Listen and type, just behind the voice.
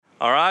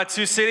All right,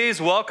 Two Cities,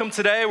 welcome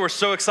today. We're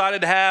so excited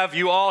to have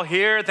you all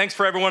here. Thanks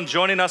for everyone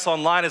joining us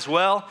online as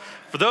well.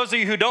 For those of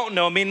you who don't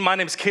know me, my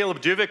name is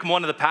Caleb Duvik. I'm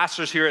one of the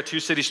pastors here at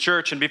Two Cities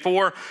Church. And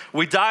before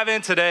we dive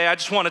in today, I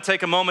just want to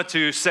take a moment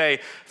to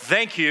say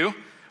thank you.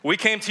 We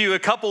came to you a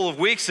couple of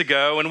weeks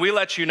ago and we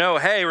let you know,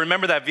 hey,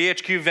 remember that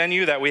VHQ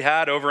venue that we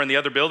had over in the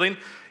other building?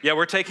 Yeah,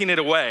 we're taking it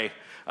away.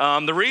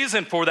 The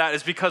reason for that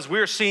is because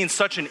we're seeing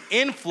such an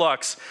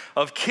influx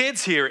of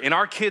kids here in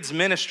our kids'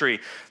 ministry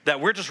that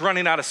we're just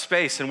running out of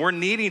space and we're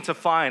needing to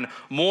find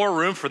more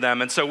room for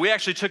them. And so we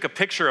actually took a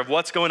picture of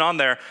what's going on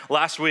there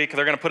last week.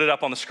 They're going to put it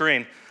up on the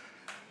screen.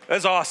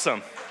 It's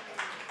awesome.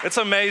 It's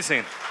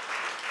amazing.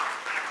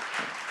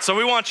 So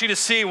we want you to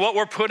see what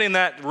we're putting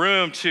that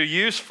room to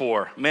use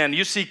for. Man,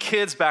 you see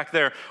kids back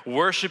there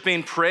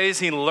worshiping,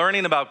 praising,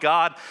 learning about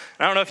God.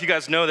 And I don't know if you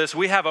guys know this,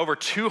 we have over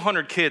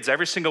 200 kids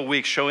every single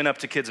week showing up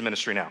to kids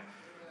ministry now.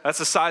 That's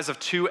the size of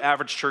 2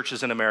 average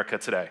churches in America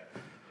today.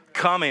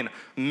 Coming,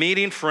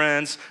 meeting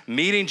friends,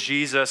 meeting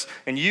Jesus,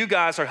 and you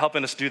guys are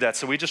helping us do that.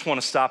 So we just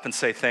want to stop and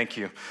say thank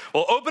you.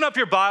 Well, open up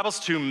your Bibles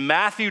to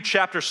Matthew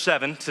chapter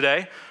 7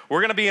 today. We're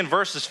going to be in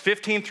verses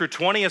 15 through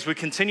 20 as we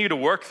continue to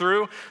work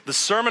through the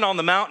Sermon on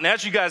the Mount. And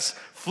as you guys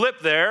flip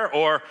there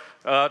or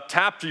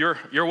tap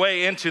your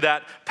way into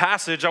that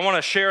passage, I want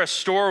to share a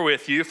story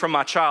with you from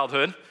my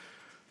childhood.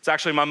 It's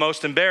actually my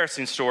most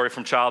embarrassing story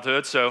from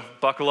childhood, so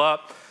buckle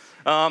up.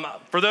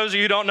 For those of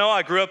you who don't know,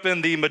 I grew up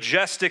in the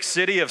majestic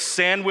city of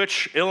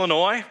Sandwich,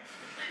 Illinois.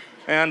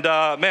 And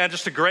man,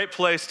 just a great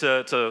place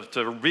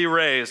to be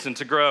raised and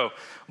to grow.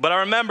 But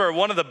I remember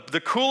one of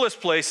the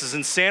coolest places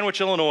in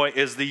Sandwich, Illinois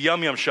is the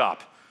Yum Yum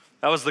Shop.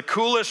 That was the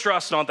coolest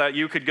restaurant that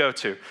you could go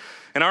to.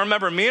 And I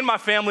remember me and my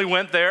family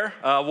went there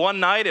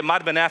one night. It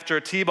might have been after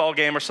a T-ball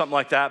game or something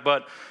like that.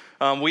 But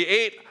we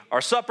ate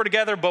our supper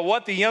together. But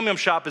what the Yum Yum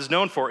Shop is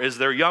known for is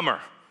their Yummer.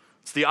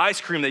 It's the ice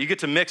cream that you get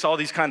to mix all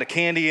these kind of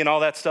candy and all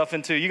that stuff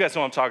into. You guys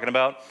know what I'm talking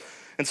about.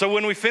 And so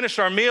when we finished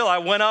our meal, I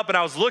went up and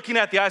I was looking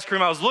at the ice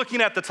cream. I was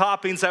looking at the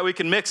toppings that we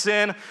can mix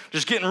in,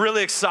 just getting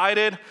really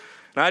excited.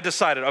 And I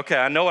decided, okay,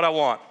 I know what I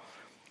want.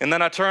 And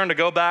then I turned to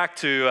go back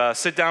to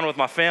sit down with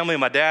my family.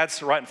 My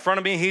dad's right in front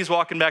of me. He's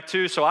walking back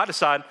too. So I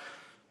decided,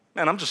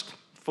 man, I'm just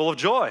full of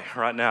joy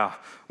right now.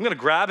 I'm going to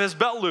grab his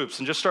belt loops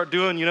and just start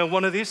doing,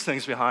 one of these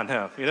things behind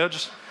him.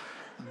 Just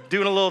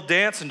doing a little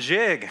dance and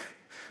jig.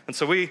 And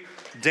so we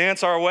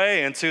dance our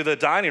way into the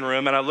dining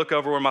room, and I look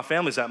over where my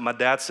family's at, and my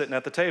dad's sitting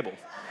at the table.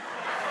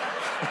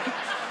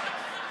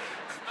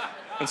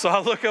 And so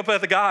I look up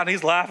at the guy, and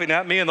he's laughing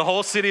at me, and the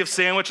whole city of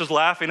Sandwich is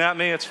laughing at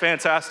me. It's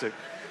fantastic.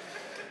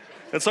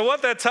 And so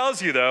what that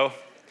tells you, though,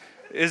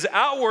 is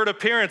outward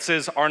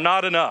appearances are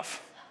not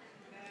enough.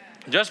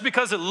 Just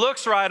because it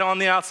looks right on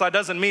the outside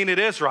doesn't mean it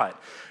is right.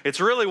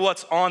 It's really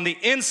what's on the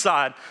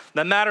inside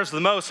that matters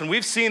the most. And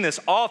we've seen this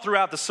all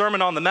throughout the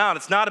Sermon on the Mount.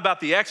 It's not about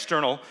the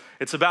external,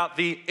 it's about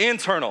the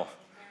internal.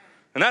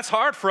 And that's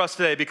hard for us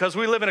today because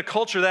we live in a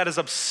culture that is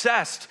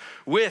obsessed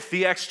with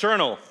the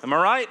external. Am I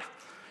right?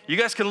 You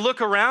guys can look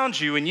around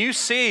you and you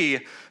see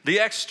the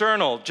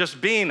external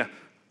just being,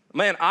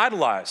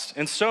 idolized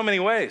in so many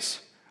ways.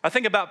 I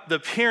think about the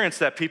appearance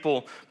that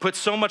people put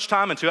so much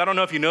time into. I don't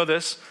know if you know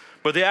this,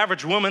 but the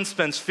average woman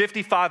spends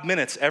 55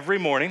 minutes every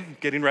morning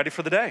getting ready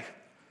for the day.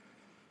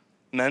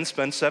 Men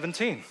spend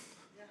 17.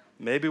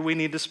 Maybe we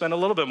need to spend a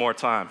little bit more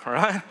time, all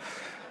right?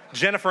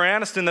 Jennifer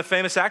Aniston, the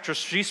famous actress,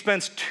 she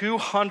spends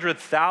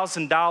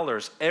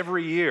 $200,000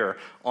 every year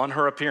on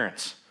her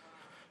appearance.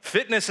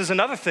 Fitness is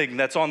another thing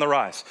that's on the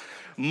rise.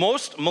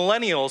 Most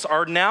millennials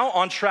are now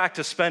on track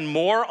to spend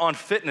more on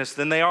fitness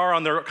than they are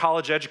on their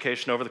college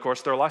education over the course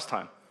of their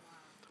lifetime.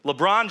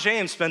 LeBron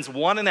James spends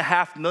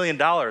 $1.5 million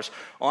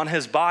on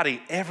his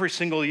body every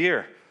single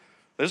year.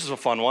 This is a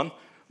fun one.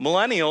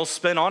 Millennials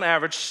spend on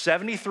average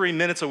 73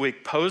 minutes a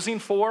week posing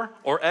for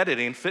or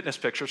editing fitness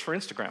pictures for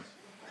Instagram.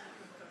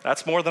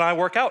 That's more than I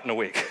work out in a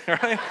week,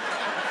 right?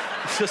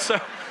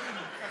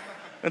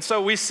 And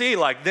so we see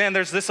then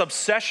there's this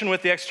obsession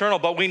with the external,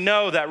 but we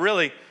know that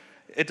really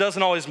it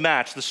doesn't always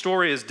match. The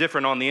story is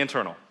different on the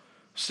internal.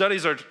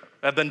 Studies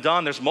have been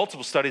done. There's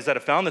multiple studies that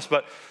have found this,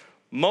 but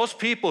most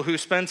people who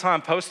spend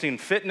time posting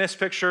fitness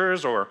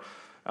pictures or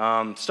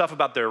stuff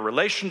about their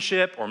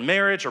relationship or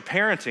marriage or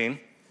parenting,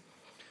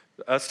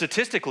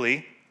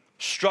 statistically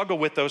struggle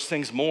with those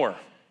things more,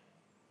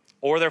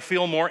 or they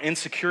feel more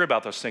insecure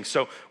about those things.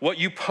 So what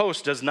you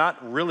post does not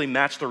really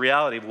match the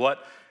reality of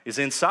what is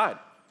inside.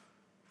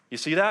 You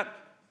see that?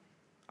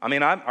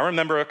 I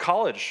remember a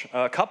college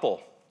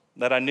couple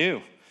that I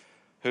knew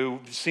who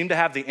seemed to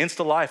have the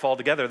Insta life all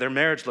together. Their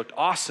marriage looked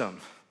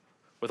awesome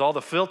with all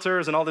the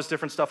filters and all this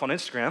different stuff on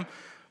Instagram,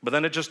 but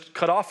then it just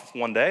cut off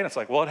one day, and it's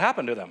like, what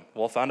happened to them?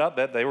 Well, found out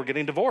that they were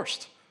getting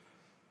divorced.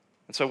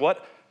 And so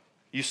what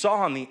you saw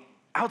on the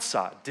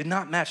outside did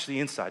not match the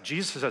inside.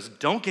 Jesus says,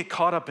 don't get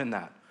caught up in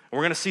that. And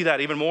we're going to see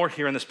that even more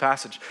here in this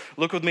passage.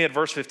 Look with me at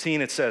verse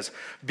 15. It says,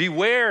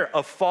 beware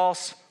of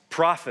false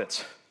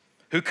prophets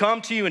who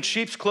come to you in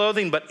sheep's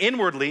clothing, but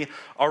inwardly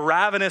are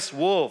ravenous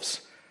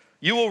wolves.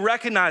 You will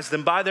recognize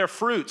them by their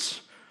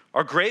fruits.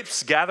 Are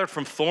grapes gathered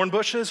from thorn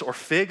bushes or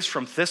figs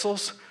from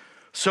thistles?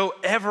 So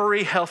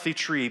every healthy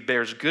tree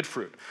bears good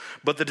fruit,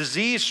 but the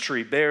diseased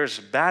tree bears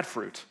bad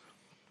fruit.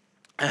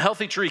 A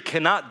healthy tree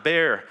cannot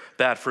bear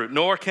bad fruit,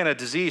 nor can a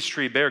diseased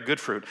tree bear good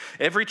fruit.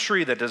 Every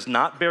tree that does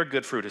not bear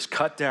good fruit is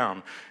cut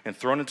down and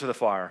thrown into the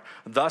fire.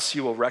 Thus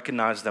you will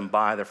recognize them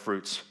by their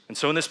fruits. And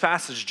so in this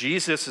passage,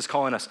 Jesus is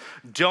calling us,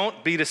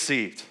 don't be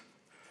deceived.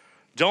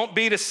 Don't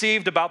be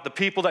deceived about the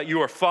people that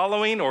you are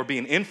following or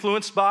being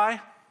influenced by.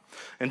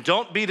 And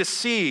don't be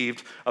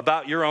deceived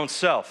about your own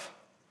self.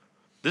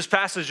 This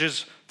passage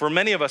is, for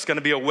many of us, going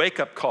to be a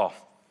wake-up call,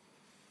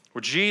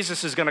 where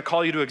Jesus is going to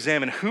call you to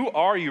examine, who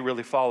are you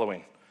really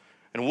following?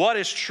 And what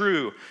is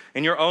true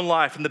in your own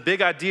life? And the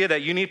big idea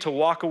that you need to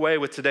walk away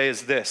with today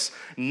is this: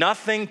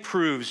 nothing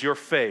proves your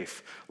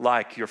faith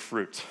like your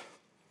fruit.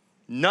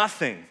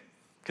 Nothing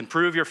can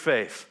prove your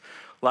faith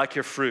like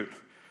your fruit.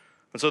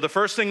 And so the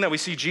first thing that we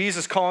see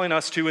Jesus calling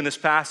us to in this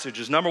passage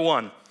is, number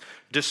one,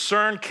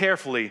 discern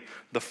carefully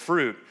the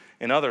fruit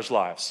in others'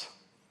 lives.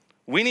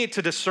 We need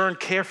to discern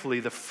carefully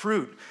the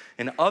fruit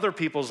in other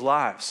people's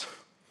lives.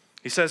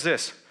 He says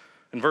this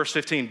in verse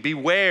 15,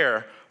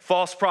 beware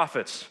false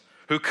prophets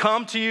who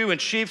come to you in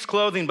sheep's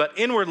clothing, but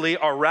inwardly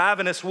are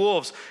ravenous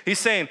wolves. He's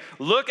saying,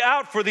 look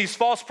out for these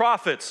false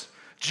prophets.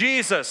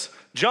 Jesus,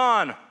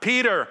 John,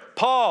 Peter,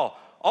 Paul,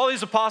 all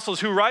these apostles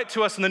who write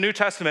to us in the New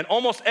Testament,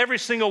 almost every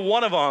single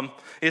one of them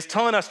is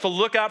telling us to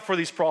look out for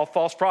these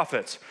false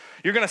prophets.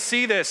 You're going to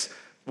see this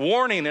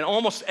warning in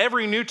almost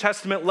every New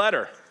Testament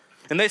letter.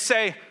 And they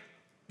say,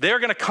 they're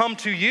going to come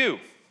to you.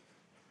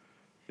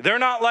 They're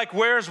not like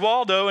Where's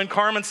Waldo in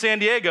Carmen, San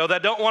Diego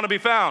that don't want to be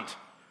found.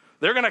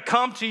 They're going to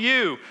come to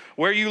you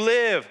where you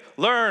live,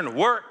 learn,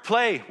 work,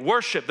 play,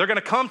 worship. They're going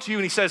to come to you,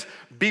 and he says,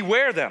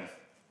 beware them.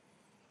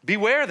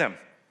 Beware them.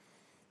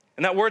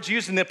 And that word's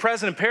used in the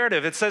present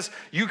imperative. It says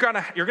you're going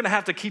to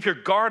have to keep your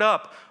guard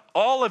up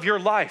all of your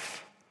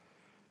life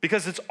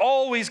because it's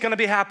always going to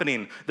be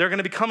happening. They're going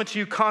to be coming to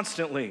you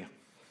constantly.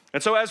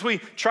 And so as we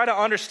try to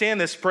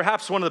understand this,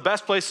 perhaps one of the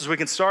best places we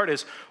can start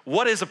is,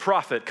 what is a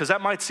prophet? Because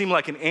that might seem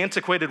like an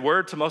antiquated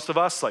word to most of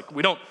us. Like,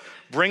 we don't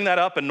bring that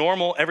up in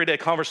normal, everyday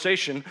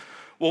conversation.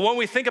 Well, when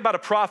we think about a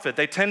prophet,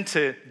 they tend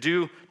to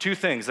do two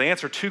things. They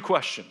answer two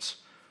questions.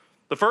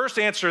 The first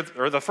answer,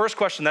 or the first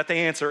question that they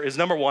answer is,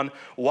 number one,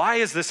 why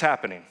is this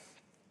happening?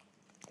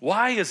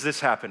 Why is this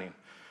happening?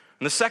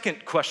 And the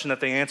second question that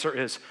they answer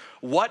is,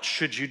 what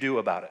should you do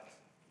about it?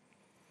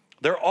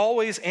 They're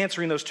always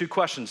answering those two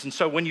questions. And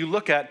so when you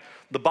look at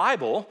the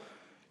Bible,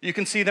 you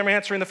can see them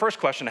answering the first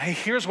question. Hey,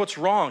 here's what's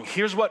wrong.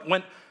 Here's what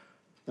went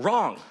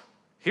wrong.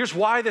 Here's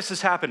why this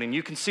is happening.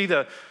 You can see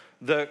the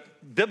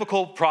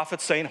biblical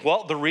prophets saying,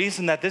 well, the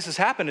reason that this has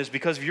happened is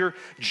because of your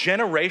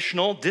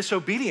generational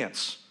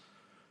disobedience.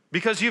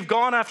 Because you've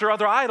gone after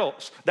other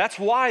idols. That's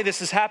why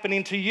this is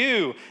happening to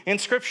you in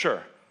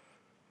Scripture.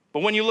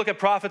 But when you look at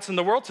prophets in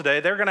the world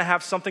today, they're going to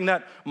have something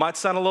that might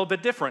sound a little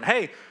bit different.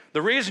 Hey,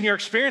 the reason you're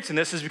experiencing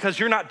this is because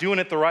you're not doing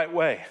it the right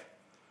way.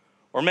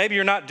 Or maybe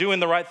you're not doing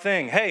the right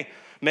thing. Hey,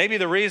 maybe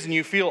the reason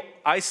you feel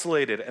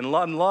isolated and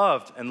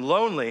unloved and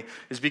lonely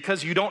is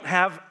because you don't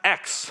have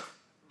X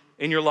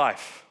in your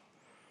life.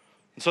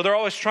 And so they're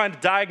always trying to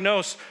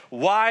diagnose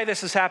why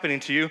this is happening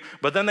to you,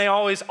 but then they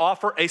always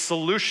offer a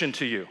solution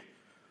to you.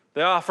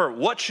 They offer,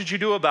 what should you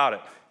do about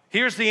it?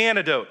 Here's the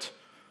antidote.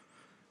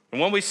 And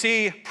when we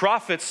see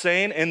prophets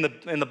saying in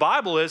the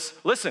Bible is,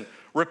 listen,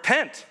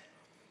 repent.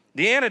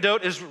 The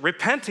antidote is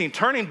repenting,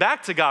 turning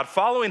back to God,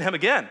 following him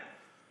again.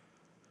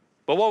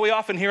 But what we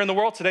often hear in the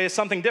world today is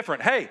something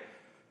different. Hey,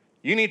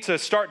 you need to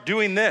start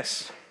doing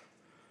this.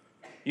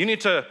 You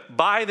need to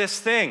buy this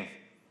thing.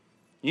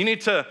 You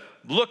need to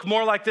look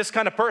more like this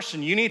kind of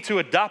person. You need to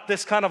adopt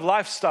this kind of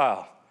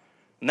lifestyle.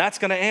 And that's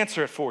going to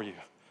answer it for you.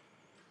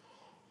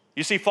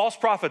 You see, false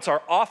prophets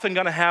are often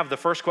going to have the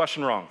first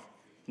question wrong.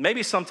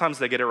 Maybe sometimes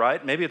they get it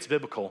right. Maybe it's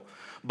biblical.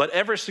 But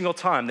every single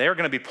time, they are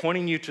going to be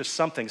pointing you to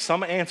something,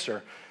 some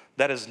answer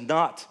that is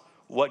not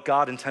what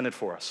God intended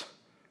for us.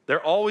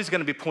 They're always going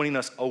to be pointing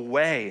us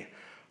away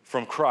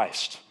from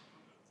Christ.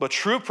 But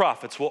true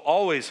prophets will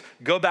always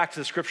go back to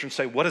the Scripture and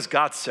say, what does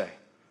God say?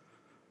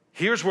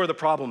 Here's where the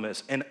problem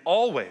is. And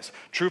always,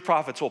 true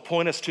prophets will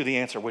point us to the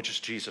answer, which is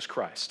Jesus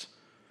Christ.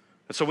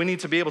 And so we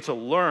need to be able to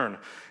learn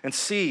and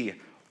see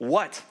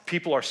what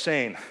people are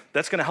saying.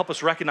 That's going to help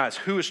us recognize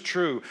who is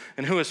true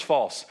and who is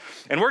false.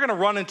 And we're going to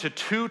run into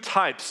two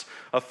types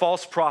of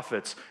false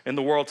prophets in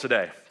the world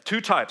today.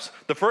 Two types.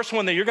 The first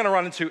one that you're going to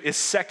run into is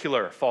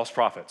secular false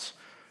prophets.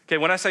 Okay,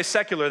 when I say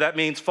secular, that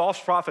means false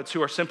prophets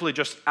who are simply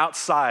just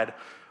outside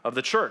of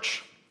the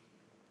church.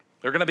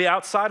 They're going to be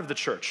outside of the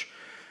church.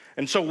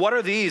 And so what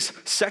are these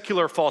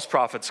secular false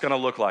prophets going to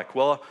look like?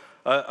 Well,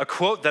 a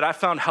quote that I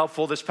found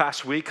helpful this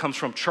past week comes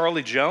from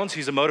Charlie Jones.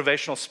 He's a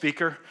motivational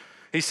speaker.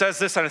 He says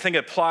this, and I think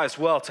it applies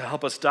well to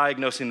help us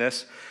diagnosing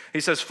this. He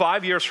says,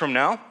 5 years from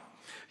now,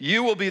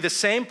 you will be the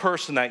same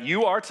person that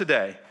you are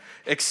today,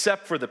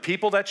 except for the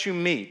people that you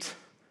meet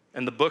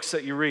and the books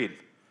that you read.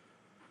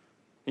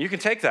 You can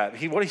take that.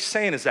 What he's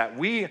saying is that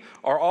we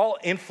are all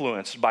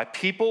influenced by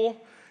people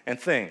and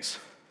things.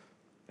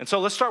 And so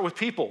let's start with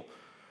people.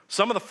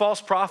 Some of the false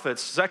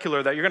prophets,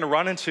 secular, that you're going to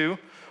run into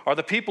are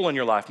the people in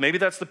your life. Maybe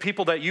that's the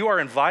people that you are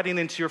inviting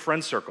into your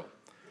friend circle.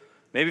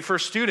 Maybe for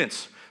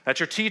students, that's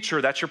your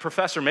teacher, that's your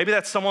professor. Maybe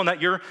that's someone that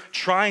you're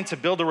trying to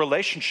build a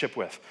relationship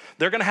with.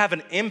 They're gonna have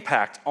an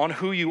impact on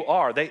who you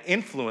are. They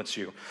influence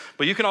you.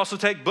 But you can also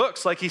take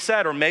books, like he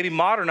said, or maybe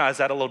modernize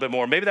that a little bit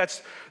more. Maybe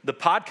that's the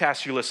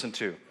podcast you listen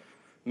to.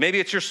 Maybe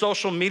it's your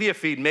social media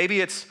feed. Maybe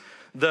it's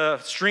the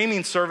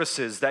streaming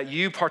services that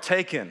you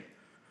partake in.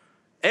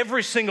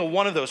 Every single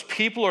one of those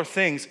people or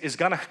things is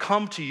gonna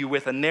come to you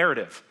with a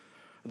narrative,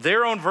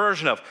 their own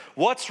version of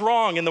what's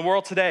wrong in the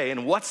world today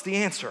and what's the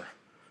answer.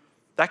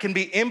 That can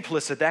be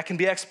implicit, that can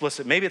be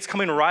explicit. Maybe it's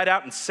coming right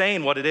out and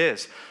saying what it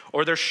is,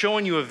 or they're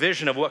showing you a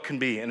vision of what can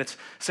be, and it's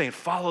saying,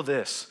 follow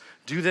this,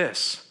 do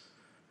this.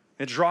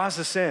 It draws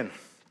us in.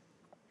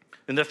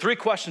 And the 3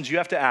 questions you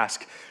have to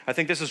ask, I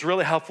think this is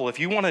really helpful. If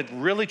you want to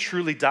really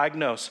truly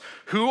diagnose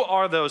who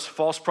are those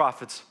false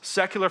prophets,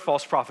 secular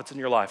false prophets in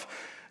your life,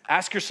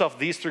 ask yourself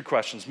these 3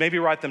 questions. Maybe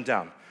write them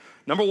down.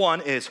 Number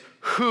 1 is,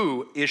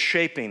 who is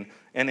shaping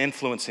and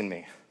influencing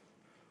me?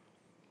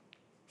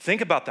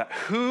 Think about that.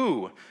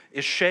 Who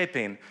is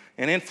shaping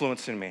and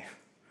influencing me?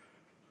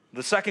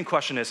 The second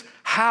question is,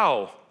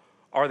 how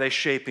are they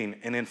shaping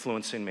and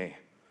influencing me?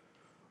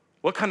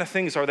 What kind of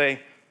things are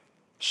they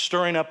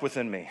stirring up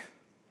within me?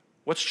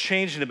 What's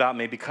changing about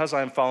me because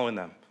I am following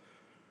them?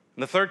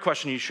 And the third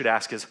question you should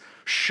ask is,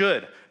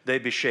 should they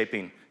be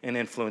shaping and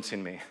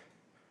influencing me?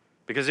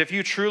 Because if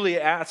you truly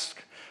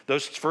ask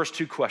those first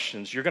 2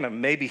 questions, you're gonna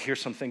maybe hear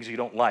some things you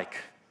don't like.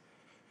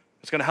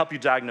 It's gonna help you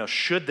diagnose,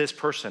 should this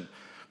person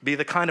be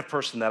the kind of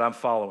person that I'm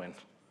following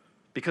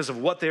because of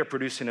what they're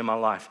producing in my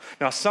life?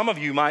 Now, some of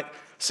you might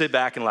sit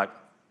back and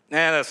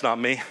that's not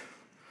me.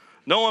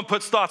 No one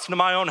puts thoughts into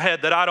my own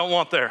head that I don't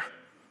want there.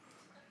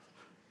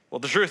 Well,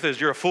 the truth is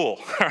you're a fool,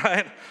 all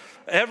right?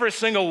 Every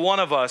single one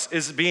of us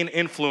is being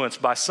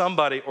influenced by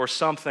somebody or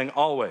something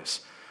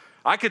always.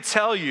 I could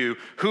tell you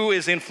who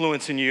is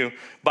influencing you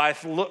by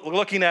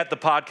looking at the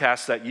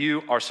podcast that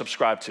you are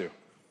subscribed to.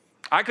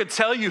 I could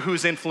tell you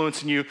who's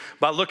influencing you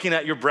by looking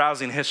at your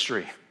browsing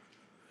history.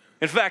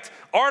 In fact,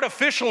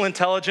 artificial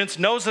intelligence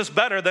knows us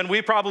better than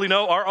we probably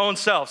know our own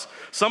selves.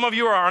 Some of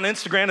you are on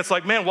Instagram, it's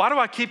like, man, why do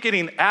I keep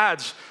getting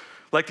ads,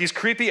 like these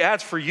creepy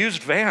ads for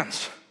used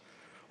vans?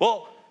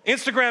 Well,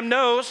 Instagram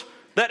knows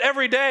that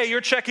every day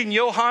you're checking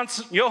Johan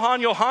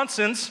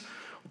Johansson's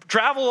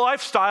travel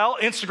lifestyle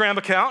Instagram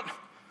account,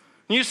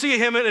 and you see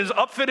him in his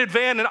upfitted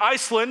van in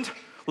Iceland,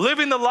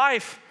 living the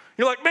life.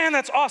 You're like, man,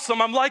 that's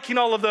awesome, I'm liking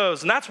all of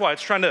those. And that's why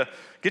it's trying to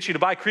get you to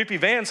buy creepy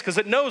vans, because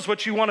it knows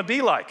what you want to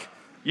be like.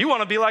 You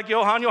want to be like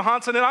Johan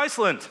Johansson in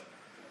Iceland,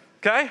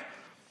 okay?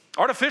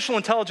 Artificial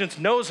intelligence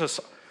knows us.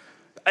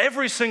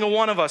 Every single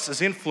one of us is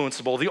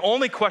influenceable. The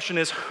only question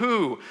is,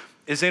 who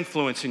is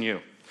influencing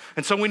you?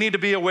 And so we need to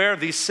be aware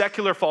of these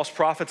secular false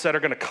prophets that are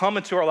going to come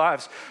into our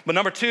lives. But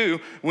number 2,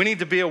 we need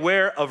to be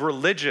aware of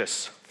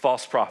religious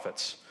false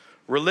prophets.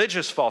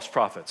 Religious false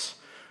prophets.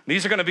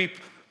 These are going to be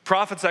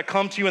prophets that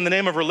come to you in the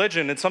name of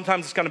religion, and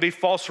sometimes it's going to be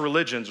false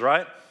religions,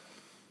 right? It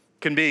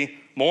can be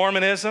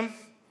Mormonism,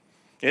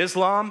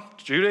 Islam,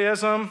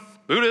 Judaism,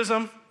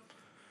 Buddhism.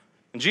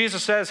 And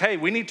Jesus says, hey,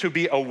 we need to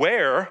be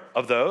aware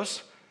of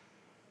those.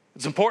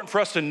 It's important for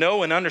us to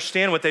know and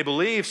understand what they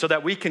believe so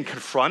that we can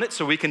confront it,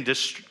 so we can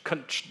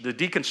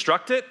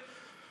deconstruct it,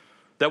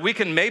 that we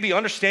can maybe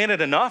understand it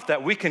enough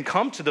that we can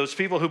come to those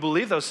people who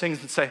believe those things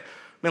and say,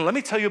 man, let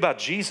me tell you about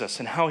Jesus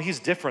and how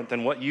he's different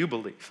than what you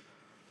believe.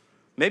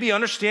 Maybe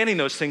understanding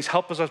those things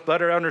help us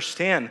better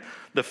understand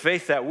the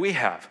faith that we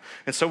have.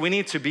 And so we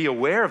need to be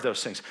aware of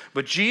those things.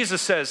 But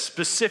Jesus says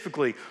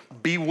specifically,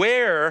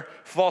 beware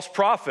false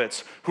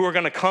prophets who are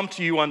going to come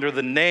to you under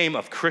the name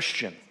of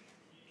Christian.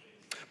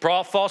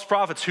 False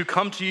prophets who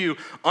come to you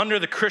under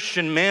the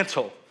Christian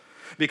mantle,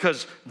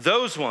 because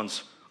those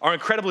ones are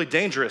incredibly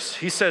dangerous.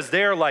 He says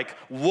they're like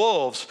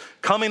wolves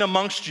coming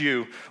amongst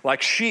you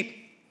like sheep.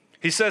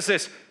 He says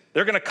this,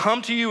 they're going to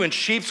come to you in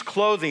sheep's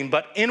clothing,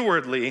 but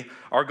inwardly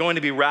are going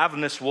to be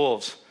ravenous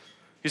wolves.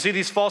 You see,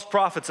 these false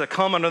prophets that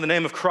come under the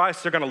name of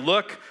Christ, they're going to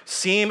look,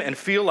 seem, and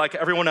feel like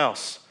everyone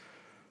else.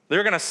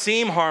 They're going to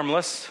seem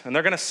harmless, and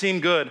they're going to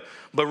seem good,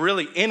 but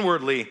really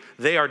inwardly,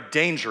 they are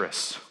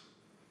dangerous.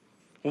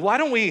 Why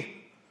don't we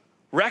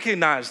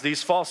recognize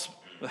these false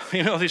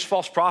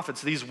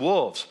prophets, these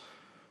wolves?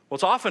 Well,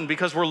 it's often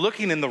because we're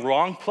looking in the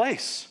wrong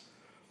place.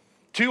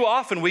 Too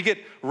often we get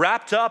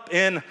wrapped up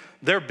in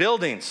their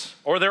buildings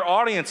or their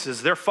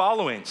audiences, their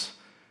followings.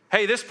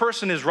 Hey, this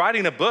person is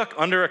writing a book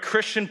under a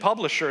Christian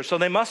publisher, so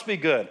they must be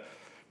good.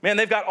 Man,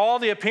 they've got all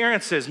the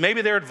appearances.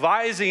 Maybe they're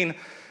advising,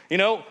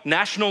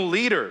 national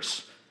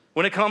leaders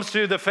when it comes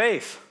to the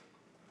faith.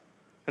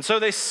 And so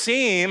they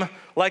seem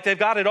like they've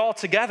got it all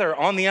together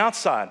on the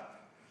outside.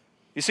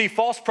 You see,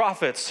 false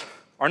prophets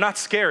are not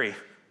scary.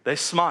 They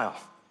smile,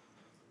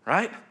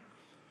 right?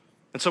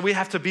 And so we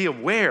have to be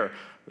aware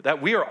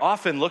that we are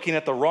often looking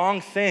at the wrong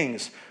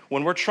things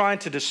when we're trying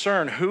to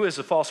discern who is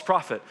a false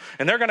prophet.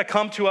 And they're going to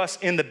come to us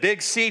in the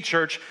big C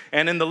church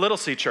and in the little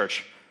C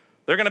church.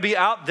 They're going to be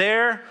out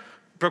there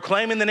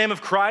proclaiming the name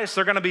of Christ.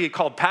 They're going to be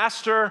called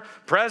pastor,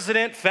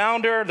 president,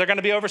 founder. They're going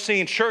to be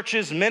overseeing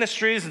churches,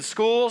 ministries, and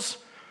schools.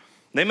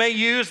 They may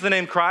use the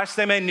name Christ.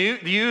 They may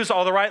use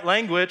all the right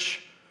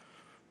language,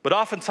 but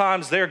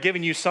oftentimes they're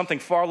giving you something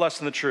far less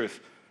than the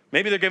truth.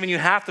 Maybe they're giving you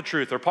half the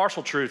truth or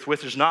partial truth,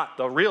 which is not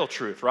the real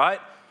truth,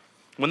 right?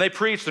 When they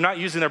preach, they're not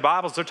using their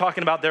Bibles. They're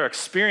talking about their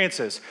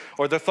experiences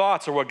or their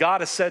thoughts or what God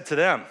has said to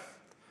them.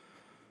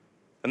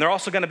 And they're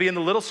also going to be in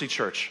the Little C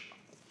Church.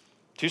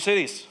 2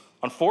 cities.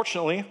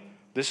 Unfortunately,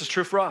 this is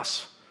true for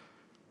us.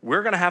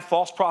 We're going to have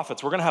false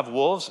prophets. We're going to have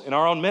wolves in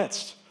our own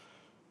midst.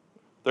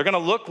 They're going to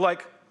look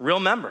like real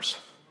members.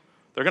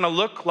 They're going to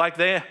look like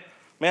they're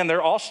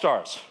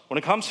all-stars when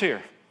it comes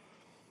here.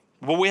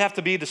 But we have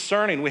to be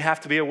discerning. We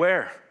have to be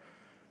aware.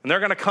 And they're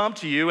going to come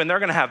to you, and they're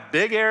going to have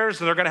big errors,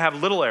 and they're going to have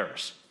little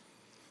errors.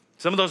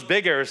 Some of those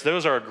big errors,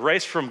 those are a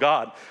grace from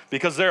God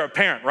because they're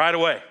apparent right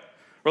away.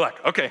 We're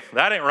like, okay,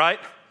 that ain't right.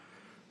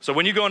 So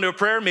when you go into a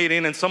prayer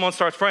meeting and someone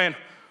starts praying,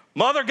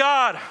 Mother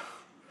God,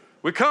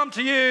 we come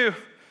to you.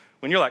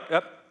 When you're like,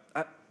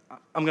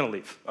 I'm going to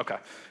leave. Okay.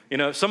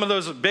 Some of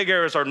those big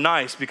errors are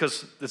nice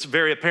because it's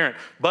very apparent.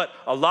 But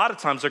a lot of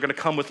times they're going to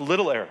come with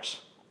little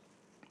errors.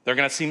 They're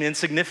going to seem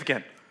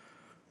insignificant.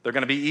 They're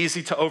going to be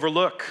easy to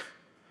overlook.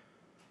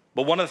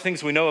 But one of the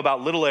things we know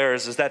about little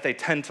errors is that they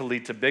tend to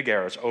lead to big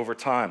errors over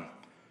time.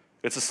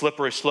 It's a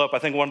slippery slope. I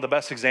think one of the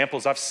best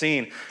examples I've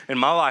seen in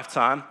my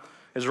lifetime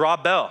is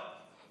Rob Bell.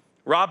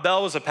 Rob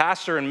Bell was a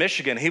pastor in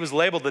Michigan. He was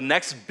labeled the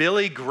next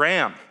Billy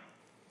Graham.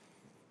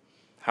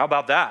 How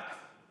about that?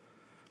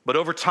 But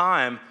over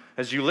time,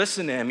 as you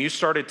listen to him, you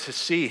started to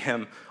see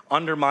him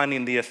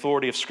undermining the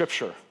authority of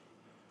Scripture.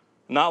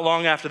 Not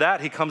long after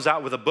that, he comes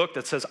out with a book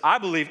that says, I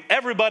believe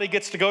everybody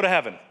gets to go to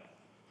heaven.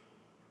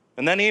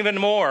 And then even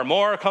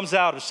more comes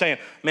out of saying,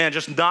 man,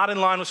 just not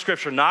in line with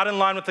Scripture, not in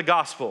line with the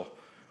gospel,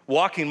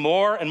 walking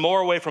more and more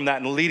away from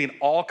that and leading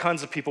all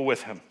kinds of people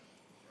with him.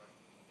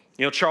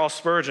 Charles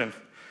Spurgeon,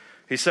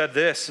 he said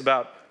this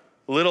about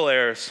little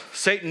errors.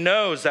 Satan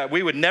knows that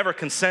we would never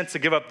consent to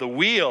give up the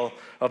wheel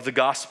of the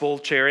gospel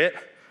chariot,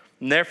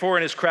 and therefore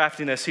in his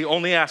craftiness, he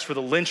only asks for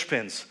the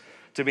linchpins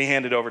to be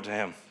handed over to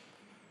him.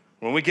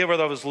 When we give her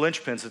those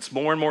linchpins, it's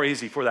more and more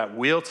easy for that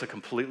wheel to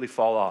completely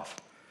fall off.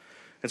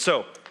 And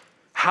so,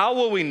 how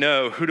will we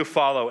know who to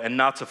follow and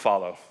not to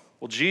follow?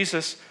 Well,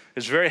 Jesus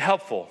is very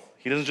helpful.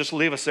 He doesn't just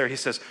leave us there. He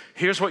says,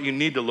 here's what you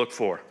need to look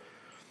for.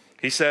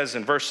 He says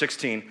in verse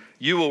 16,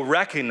 you will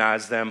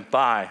recognize them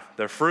by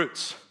their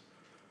fruits.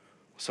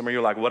 Some of you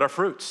are like, what are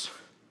fruits?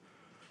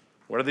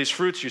 What are these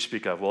fruits you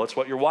speak of? Well, it's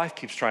what your wife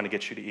keeps trying to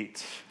get you to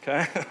eat,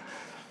 okay?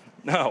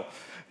 No,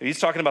 he's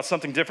talking about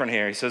something different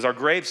here. He says, are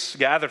grapes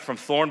gathered from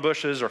thorn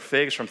bushes or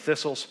figs from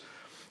thistles?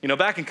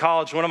 Back in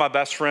college, one of my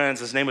best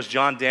friends, his name was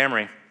John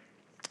Damery.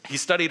 He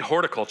studied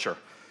horticulture.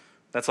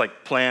 That's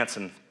like plants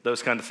and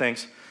those kind of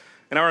things.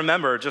 And I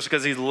remember, just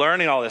because he's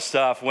learning all this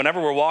stuff,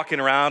 whenever we're walking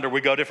around or we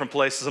go different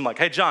places, I'm like,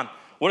 hey, John,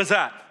 what is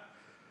that?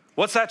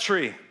 What's that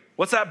tree?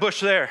 What's that bush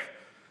there?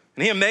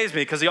 And he amazed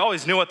me because he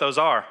always knew what those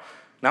are.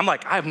 And I'm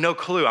like, I have no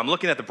clue. I'm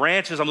looking at the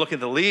branches. I'm looking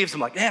at the leaves.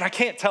 I'm like, man, I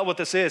can't tell what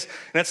this is.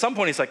 And at some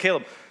point, he's like,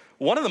 Caleb,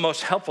 one of the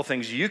most helpful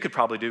things you could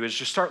probably do is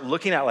just start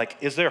looking at, like,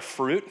 is there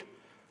fruit?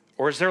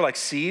 Or is there, like,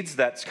 seeds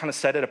that kind of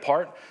set it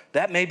apart?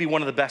 That may be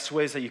one of the best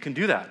ways that you can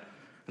do that.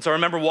 And so I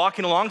remember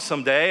walking along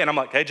someday, and I'm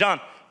like, hey, John,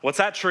 what's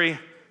that tree?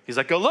 He's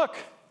like, go look.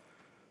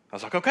 I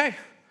was like, okay.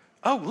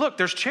 Oh, look,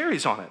 there's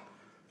cherries on it.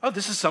 Oh,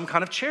 this is some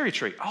kind of cherry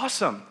tree.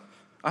 Awesome.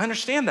 I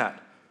understand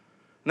that.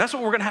 And that's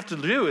what we're going to have to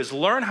do is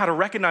learn how to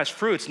recognize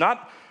fruits.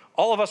 Not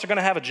all of us are going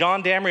to have a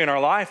John Damery in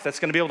our life that's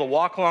going to be able to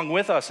walk along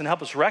with us and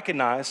help us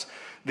recognize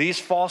these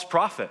false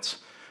prophets.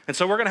 And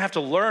so we're going to have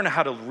to learn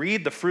how to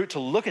read the fruit, to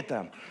look at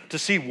them, to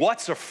see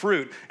what's a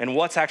fruit and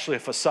what's actually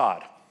a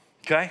facade,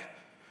 okay?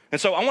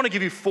 And so I want to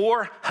give you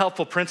 4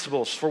 helpful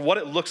principles for what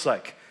it looks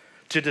like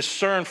to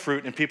discern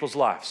fruit in people's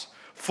lives.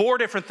 4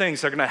 different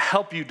things that are going to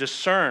help you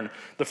discern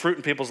the fruit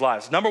in people's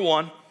lives. Number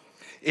 1,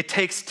 it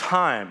takes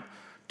time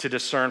to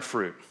discern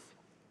fruit.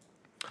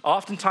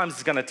 Oftentimes,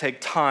 it's going to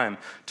take time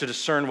to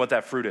discern what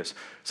that fruit is.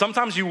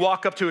 Sometimes you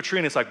walk up to a tree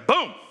and it's like,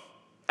 boom,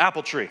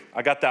 apple tree.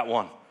 I got that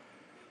one.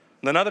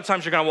 And then other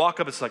times you're going to walk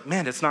up, it's like,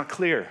 man, it's not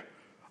clear.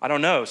 I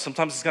don't know.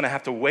 Sometimes it's going to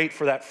have to wait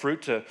for that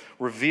fruit to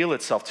reveal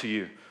itself to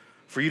you,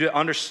 for you to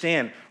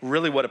understand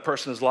really what a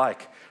person is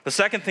like. The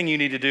second thing you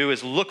need to do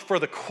is look for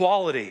the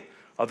quality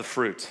of the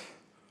fruit.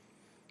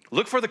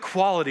 Look for the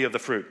quality of the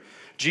fruit.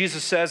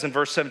 Jesus says in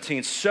verse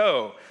 17,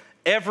 so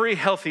every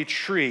healthy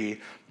tree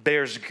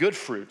bears good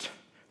fruit,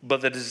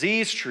 but the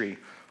diseased tree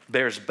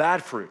bears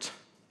bad fruit.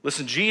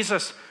 Listen,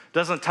 Jesus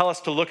doesn't tell us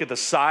to look at the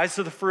size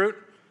of the fruit.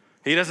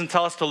 He doesn't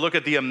tell us to look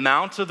at the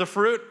amount of the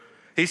fruit.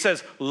 He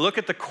says, look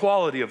at the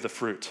quality of the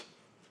fruit.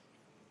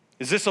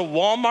 Is this a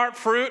Walmart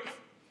fruit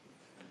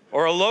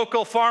or a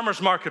local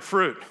farmer's market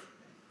fruit?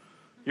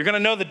 You're going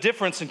to know the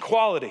difference in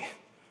quality.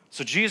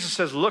 So Jesus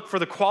says, look for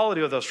the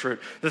quality of those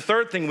fruit. The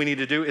third thing we need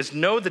to do is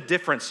know the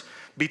difference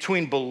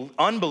between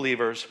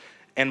unbelievers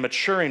and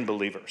maturing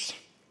believers.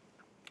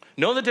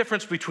 Know the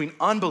difference between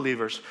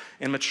unbelievers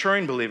and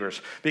maturing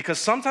believers, because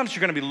sometimes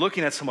you're going to be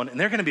looking at someone and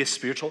they're going to be a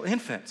spiritual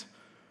infant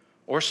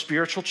or a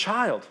spiritual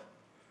child.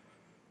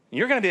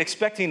 You're going to be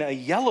expecting a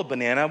yellow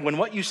banana when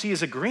what you see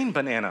is a green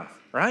banana,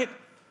 right?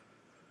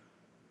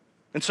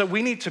 And so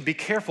we need to be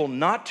careful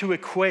not to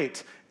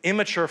equate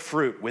immature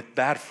fruit with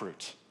bad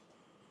fruit.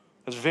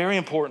 That's very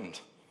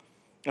important.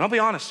 And I'll be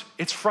honest,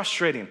 it's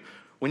frustrating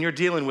when you're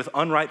dealing with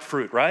unripe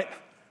fruit, right?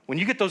 When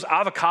you get those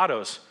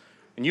avocados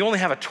and you only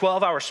have a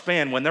 12-hour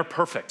span when they're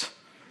perfect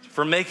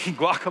for making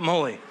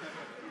guacamole.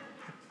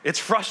 It's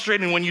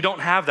frustrating when you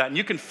don't have that. And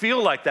you can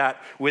feel like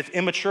that with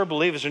immature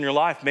believers in your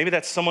life. Maybe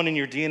that's someone in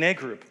your DNA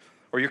group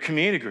or your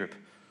community group.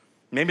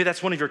 Maybe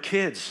that's one of your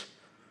kids.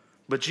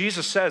 But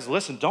Jesus says,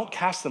 listen, don't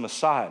cast them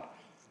aside.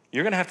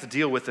 You're going to have to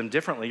deal with them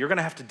differently. You're going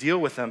to have to deal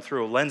with them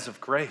through a lens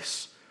of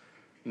grace.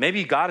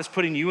 Maybe God is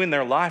putting you in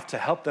their life to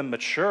help them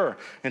mature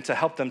and to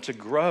help them to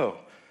grow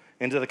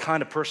into the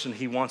kind of person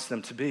he wants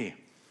them to be.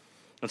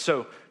 And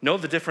so know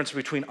the difference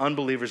between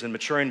unbelievers and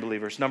maturing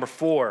believers. Number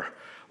 4,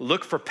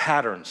 look for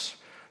patterns,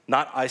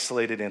 not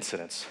isolated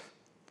incidents.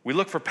 We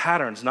look for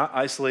patterns, not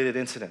isolated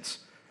incidents.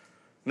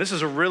 And this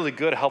is a really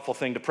good, helpful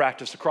thing to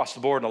practice across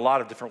the board in a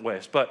lot of different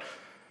ways. But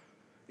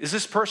is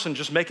this person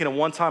just making a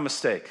one-time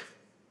mistake?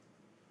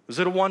 Is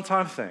it a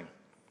one-time thing?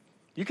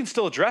 You can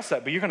still address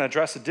that, but you're going to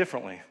address it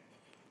differently.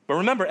 But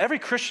remember, every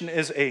Christian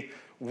is a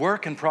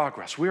work in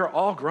progress. We are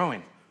all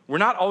growing. We're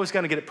not always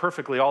going to get it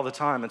perfectly all the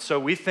time. And so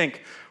we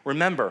think,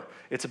 remember,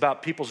 it's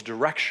about people's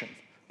direction,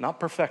 not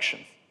perfection.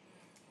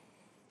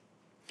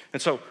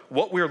 And so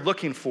what we're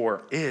looking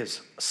for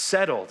is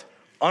settled,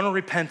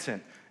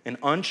 unrepentant, and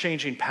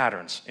unchanging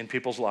patterns in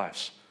people's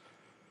lives.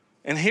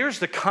 And here's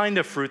the kind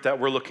of fruit that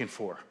we're looking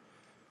for.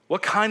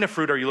 What kind of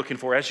fruit are you looking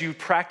for as you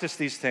practice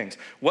these things?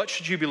 What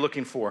should you be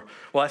looking for?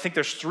 Well, I think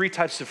there's 3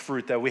 types of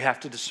fruit that we have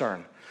to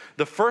discern.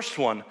 The first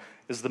one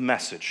is the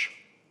message.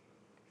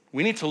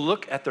 We need to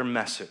look at their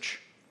message.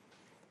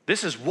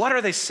 This is, what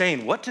are they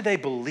saying? What do they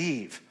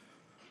believe?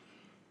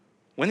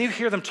 When you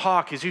hear them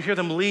talk, as you hear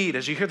them lead,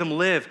 as you hear them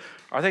live,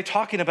 are they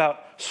talking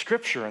about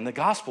Scripture and the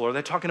gospel, or are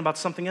they talking about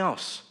something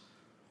else?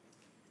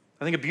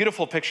 I think a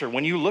beautiful picture,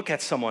 when you look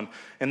at someone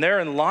and they're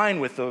in line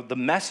with the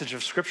message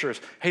of Scripture is,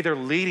 hey, they're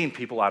leading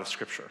people out of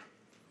Scripture.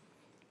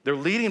 They're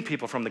leading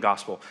people from the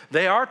gospel.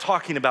 They are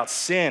talking about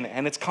sin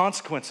and its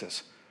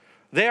consequences.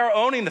 They are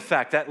owning the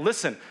fact that,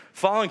 listen,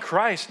 following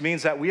Christ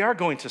means that we are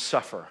going to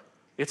suffer.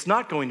 It's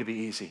not going to be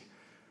easy.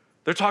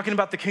 They're talking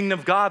about the kingdom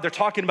of God. They're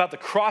talking about the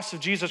cross of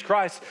Jesus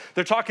Christ.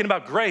 They're talking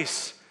about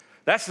grace.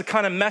 That's the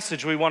kind of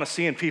message we want to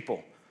see in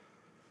people.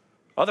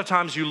 Other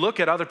times you look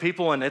at other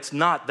people and it's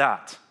not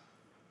that.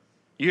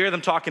 You hear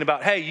them talking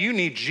about, hey, you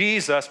need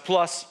Jesus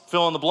plus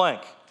fill in the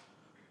blank.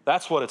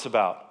 That's what it's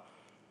about.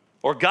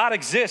 Or God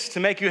exists to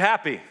make you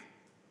happy.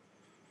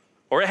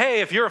 Or,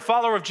 hey, if you're a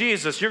follower of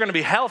Jesus, you're going to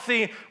be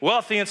healthy,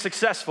 wealthy, and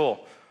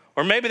successful.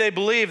 Or maybe they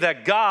believe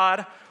that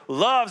God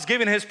loves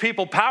giving his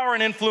people power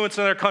and influence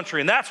in their country,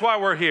 and that's why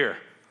we're here.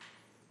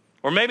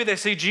 Or maybe they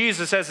see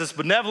Jesus as this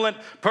benevolent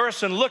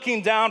person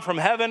looking down from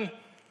heaven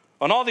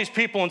on all these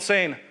people and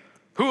saying,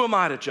 who am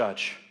I to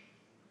judge?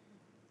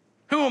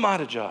 Who am I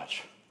to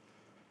judge?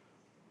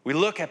 We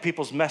look at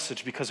people's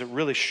message because it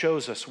really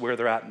shows us where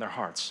they're at in their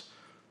hearts.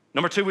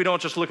 Number 2, we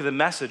don't just look at the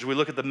message, we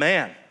look at the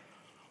man.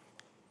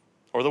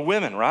 Or the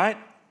women, right?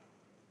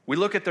 We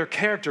look at their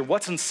character,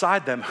 what's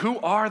inside them, who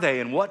are they,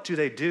 and what do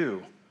they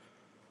do?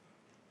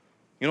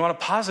 You know, on a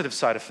positive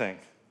side of thing,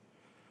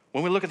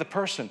 when we look at the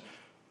person,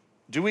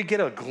 do we get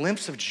a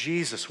glimpse of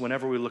Jesus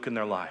whenever we look in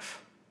their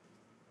life?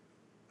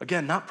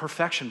 Again, not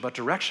perfection, but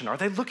direction. Are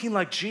they looking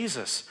like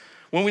Jesus?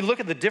 When we look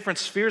at the different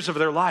spheres of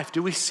their life,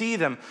 do we see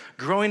them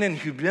growing in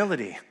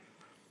humility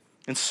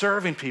and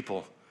serving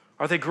people?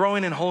 Are they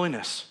growing in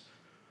holiness?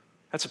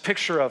 That's a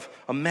picture of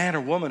a man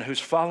or woman who's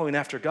following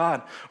after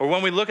God. Or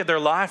when we look at their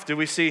life, do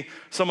we see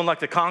someone like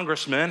the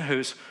congressman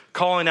who's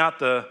calling out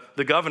the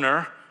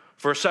governor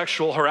for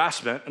sexual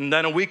harassment and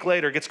then a week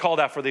later gets called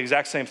out for the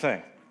exact same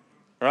thing,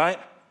 right?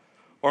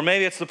 Or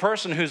maybe it's the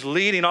person who's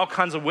leading all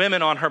kinds of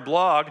women on her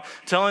blog,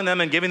 telling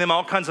them and giving them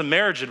all kinds of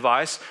marriage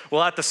advice,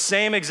 while at the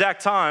same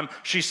exact time,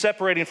 she's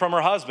separating from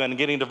her husband and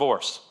getting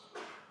divorced.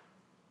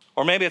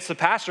 Or maybe it's the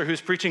pastor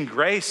who's preaching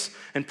grace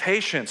and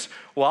patience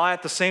while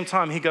at the same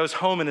time he goes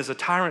home and is a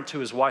tyrant to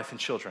his wife and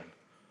children.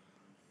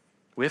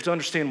 We have to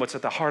understand what's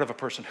at the heart of a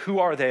person. Who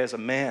are they as a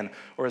man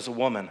or as a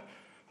woman?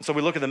 And so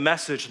we look at the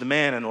message, the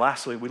man, and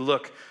lastly, we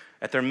look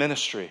at their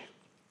ministry.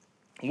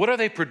 What are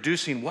they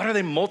producing? What are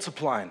they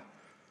multiplying?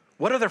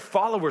 What do their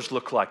followers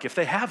look like, if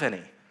they have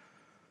any?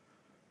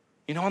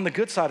 You know, on the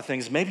good side of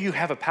things, maybe you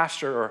have a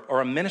pastor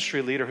or a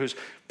ministry leader who's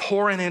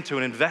pouring into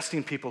and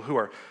investing people who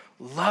are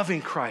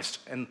loving Christ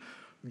and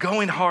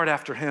going hard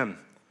after him.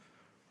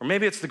 Or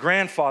maybe it's the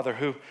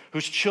grandfather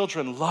whose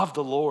children love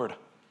the Lord,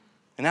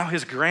 and now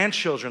his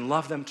grandchildren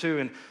love them too,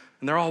 and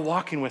they're all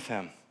walking with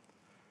him.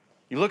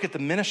 You look at the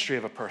ministry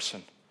of a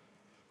person.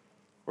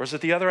 Or is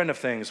it the other end of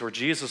things where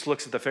Jesus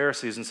looks at the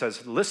Pharisees and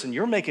says, listen,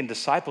 you're making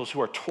disciples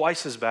who are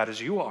twice as bad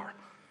as you are.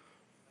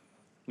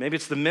 Maybe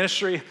it's the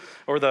ministry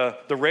or the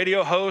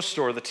radio host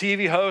or the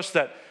TV host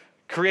that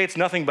creates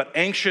nothing but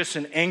anxious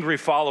and angry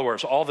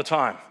followers all the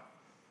time.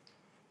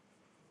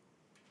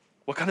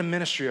 What kind of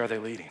ministry are they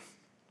leading?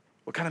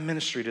 What kind of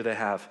ministry do they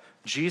have?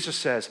 Jesus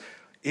says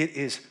it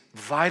is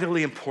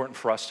vitally important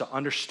for us to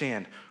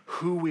understand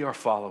who we are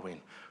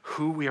following,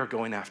 who we are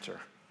going after,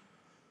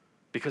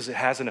 because it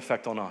has an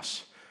effect on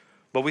us.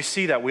 But we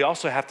see that we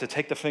also have to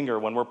take the finger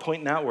when we're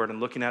pointing outward and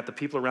looking at the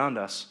people around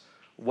us.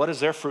 What does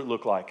their fruit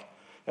look like?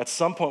 At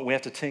some point, we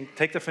have to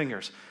take the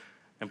fingers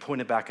and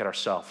point it back at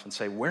ourselves and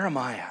say, where am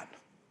I at?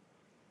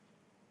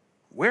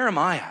 Where am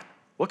I at?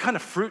 What kind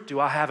of fruit do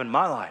I have in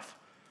my life?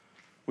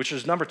 Which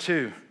is number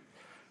 2,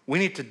 we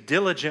need to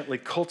diligently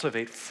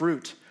cultivate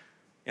fruit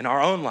in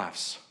our own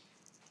lives.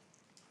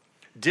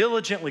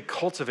 Diligently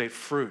cultivate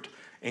fruit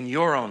in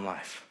your own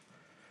life.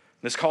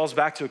 This calls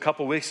back to a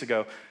couple weeks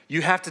ago.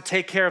 You have to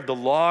take care of the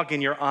log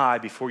in your eye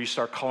before you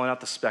start calling out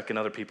the speck in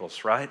other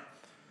people's, right?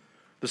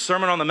 The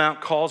Sermon on the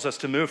Mount calls us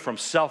to move from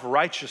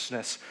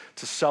self-righteousness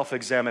to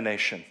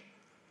self-examination.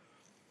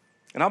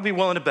 And I'll be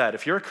willing to bet,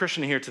 if you're a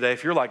Christian here today,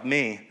 if you're like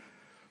me,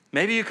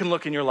 maybe you can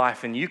look in your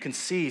life and you can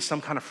see some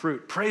kind of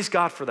fruit. Praise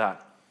God for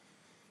that.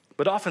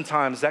 But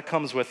oftentimes that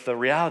comes with the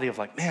reality of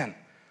like, man,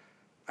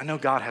 I know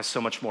God has so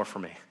much more for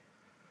me.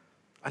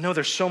 I know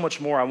there's so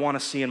much more I want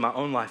to see in my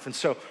own life. And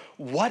so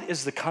what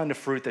is the kind of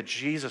fruit that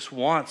Jesus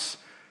wants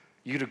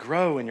you to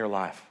grow in your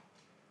life?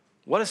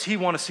 What does he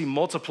want to see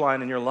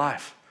multiplying in your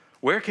life?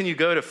 Where can you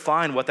go to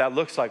find what that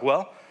looks like?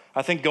 Well,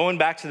 I think going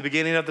back to the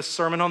beginning of the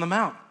Sermon on the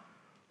Mount,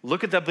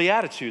 look at the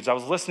Beatitudes. I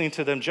was listening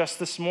to them just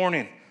this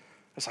morning.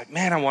 It's like,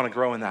 man, I want to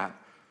grow in that.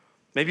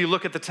 Maybe you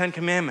look at the 10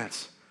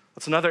 Commandments.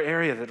 That's another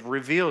area that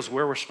reveals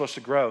where we're supposed to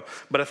grow.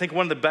 But I think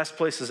one of the best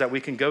places that we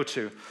can go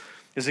to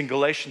is in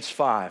Galatians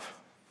 5,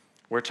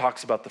 where it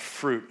talks about the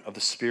fruit of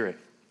the Spirit.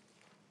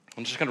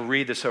 I'm just going to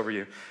read this over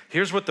you.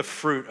 Here's what the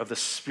fruit of the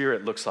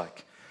Spirit looks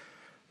like.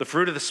 The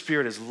fruit of the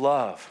Spirit is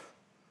love,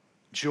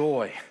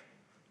 joy,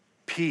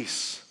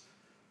 peace,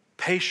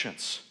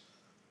 patience,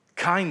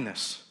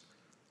 kindness,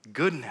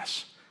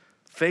 goodness,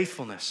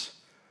 faithfulness,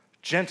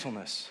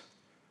 gentleness,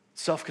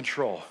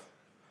 self-control.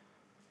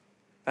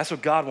 That's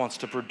what God wants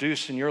to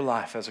produce in your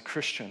life as a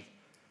Christian.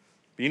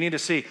 But you need to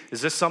see,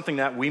 is this something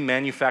that we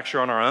manufacture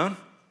on our own?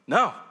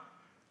 No.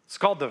 It's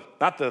called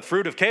not the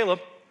fruit of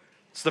Caleb,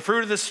 it's the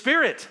fruit of the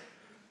Spirit.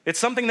 It's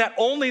something that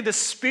only the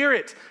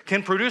Spirit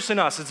can produce in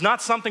us. It's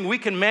not something we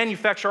can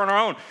manufacture on our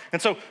own. And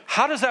so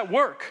how does that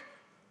work?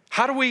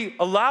 How do we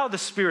allow the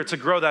Spirit to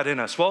grow that in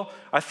us? Well,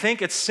 I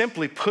think it's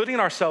simply putting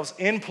ourselves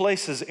in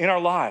places in our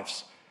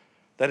lives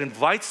that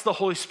invites the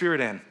Holy Spirit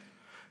in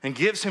and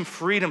gives him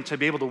freedom to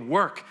be able to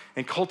work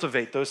and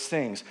cultivate those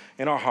things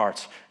in our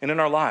hearts and in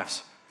our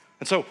lives.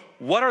 And so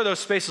what are those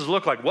spaces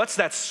look like? What's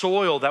that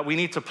soil that we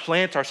need to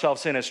plant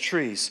ourselves in as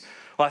trees?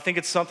 Well, I think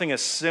it's something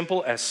as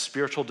simple as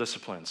spiritual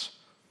disciplines.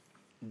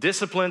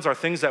 Disciplines are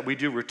things that we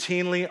do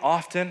routinely,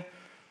 often,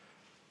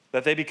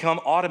 that they become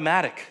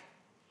automatic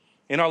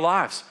in our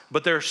lives,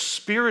 but they're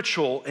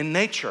spiritual in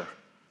nature.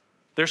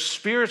 They're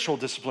spiritual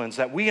disciplines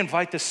that we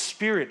invite the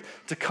Spirit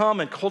to come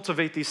and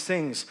cultivate these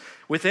things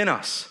within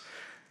us,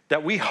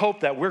 that we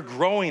hope that we're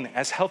growing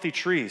as healthy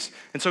trees.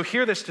 And so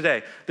hear this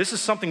today. This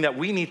is something that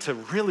we need to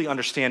really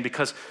understand,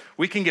 because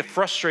we can get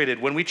frustrated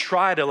when we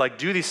try to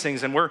do these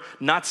things and we're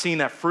not seeing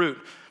that fruit.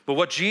 But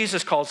what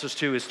Jesus calls us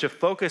to is to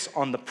focus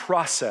on the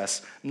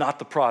process, not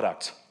the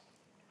product.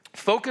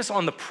 Focus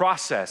on the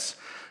process,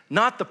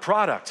 not the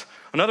product.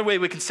 Another way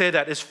we can say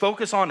that is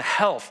focus on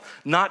health,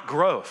 not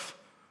growth.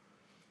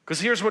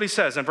 Because here's what he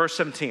says in verse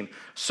 17.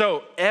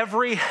 So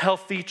every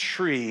healthy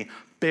tree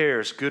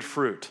bears good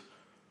fruit.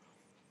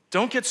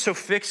 Don't get so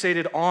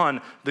fixated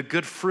on the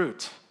good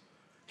fruit.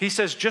 He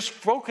says just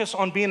focus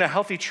on being a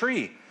healthy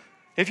tree.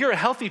 If you're a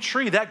healthy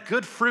tree, that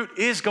good fruit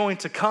is going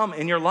to come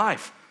in your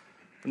life.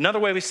 Another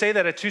way we say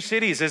that at Two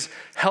Cities is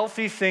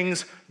healthy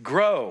things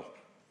grow.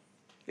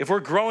 If we're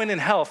growing in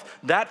health,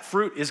 that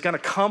fruit is going to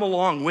come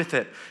along with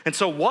it. And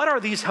so what are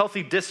these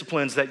healthy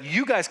disciplines that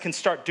you guys can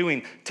start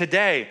doing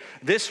today,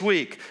 this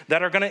week,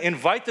 that are going to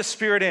invite the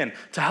Spirit in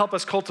to help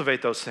us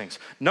cultivate those things?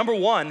 Number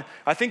one,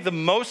 I think the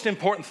most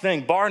important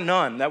thing, bar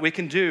none, that we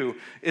can do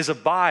is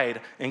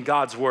abide in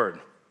God's word.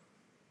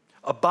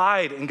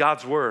 Abide in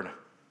God's word.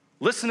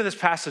 Listen to this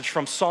passage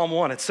from Psalm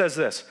 1. It says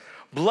this,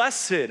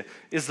 "Blessed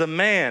is the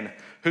man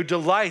who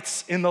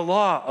delights in the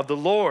law of the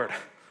Lord,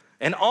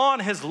 and on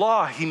his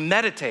law he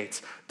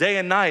meditates day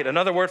and night."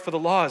 Another word for the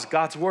law is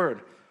God's word.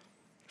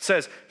 It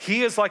says,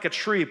 he is like a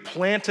tree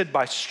planted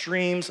by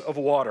streams of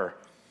water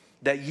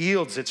that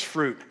yields its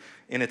fruit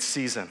in its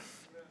season.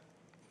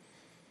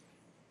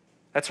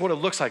 That's what it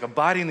looks like,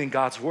 abiding in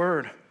God's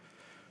word.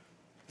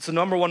 It's the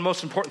number one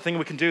most important thing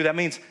we can do. That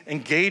means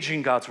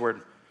engaging God's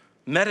word,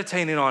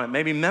 meditating on it,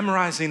 maybe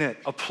memorizing it,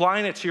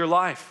 applying it to your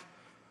life.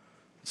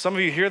 Some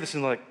of you hear this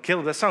and you're like,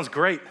 Caleb, that sounds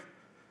great.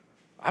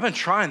 I've been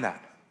trying that.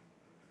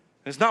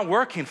 It's not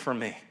working for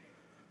me.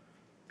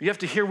 You have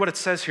to hear what it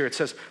says here. It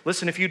says,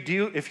 listen, if you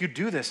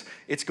do this,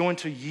 it's going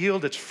to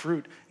yield its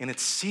fruit in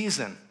its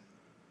season.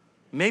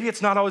 Maybe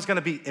it's not always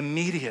gonna be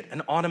immediate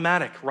and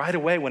automatic right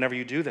away whenever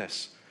you do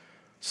this.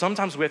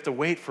 Sometimes we have to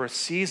wait for a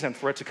season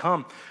for it to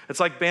come. It's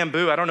like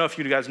bamboo. I don't know if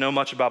you guys know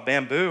much about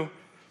bamboo,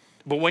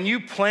 but when you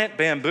plant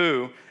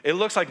bamboo, it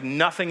looks like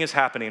nothing is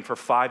happening for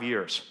 5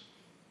 years.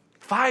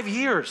 5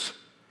 years.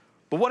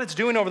 But what it's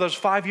doing over those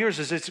 5 years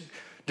is it's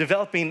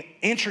developing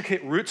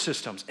intricate root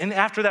systems. And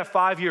after that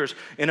 5 years,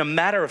 in a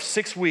matter of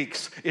 6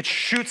 weeks, it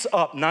shoots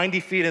up 90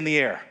 feet in the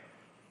air.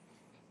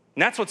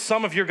 And that's what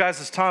some of your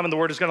guys' time in the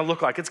Word is gonna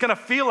look like. It's gonna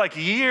feel like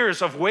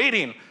years of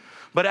waiting,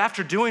 but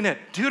after doing it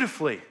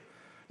dutifully,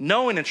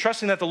 knowing and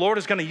trusting that the Lord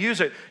is gonna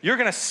use it, you're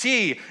gonna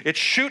see it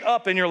shoot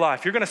up in your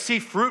life. You're gonna see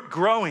fruit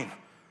growing.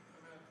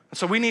 And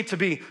so we need to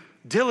be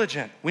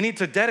diligent. We need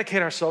to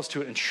dedicate ourselves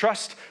to it and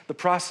trust the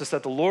process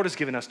that the Lord has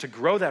given us to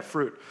grow that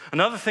fruit.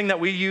 Another thing that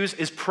we use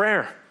is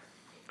prayer.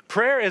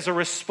 Prayer is a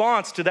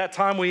response to that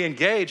time we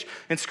engage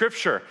in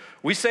Scripture.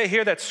 We say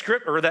here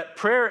that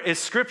prayer is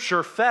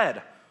Scripture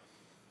fed.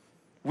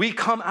 We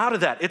come out of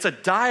that. It's a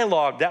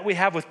dialogue that we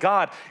have with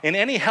God, and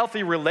any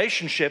healthy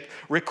relationship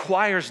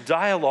requires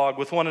dialogue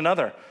with one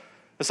another.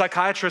 The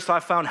psychiatrist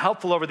I've found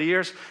helpful over the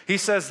years, he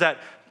says that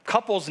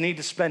couples need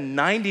to spend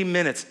 90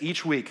 minutes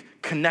each week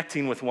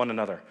connecting with one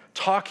another,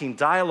 talking,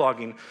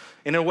 dialoguing.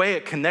 In a way,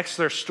 it connects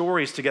their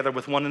stories together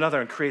with one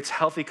another and creates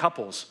healthy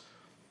couples.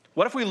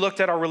 What if we looked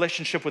at our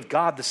relationship with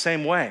God the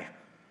same way?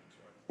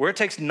 Where it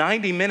takes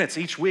 90 minutes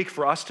each week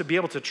for us to be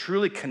able to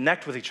truly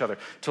connect with each other,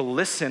 to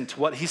listen to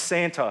what he's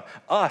saying to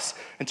us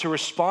and to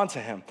respond to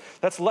him.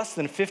 That's less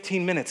than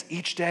 15 minutes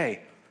each day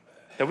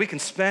that we can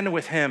spend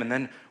with him and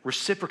then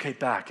reciprocate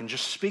back and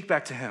just speak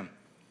back to him.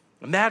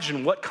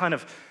 Imagine what kind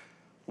of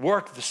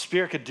work the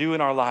Spirit could do in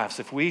our lives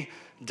if we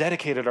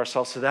dedicated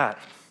ourselves to that.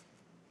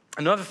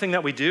 Another thing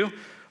that we do,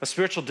 a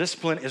spiritual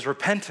discipline, is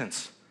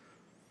repentance.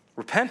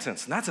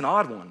 Repentance, and that's an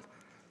odd one.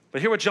 But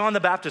hear what John the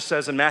Baptist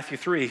says in Matthew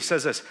 3. He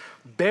says this,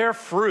 bear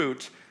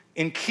fruit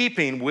in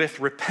keeping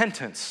with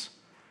repentance.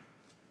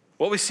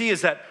 What we see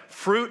is that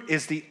fruit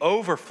is the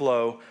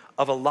overflow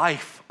of a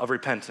life of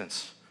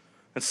repentance.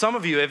 And some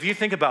of you, if you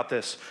think about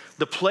this,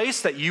 the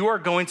place that you are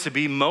going to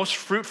be most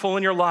fruitful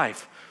in your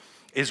life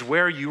is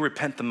where you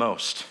repent the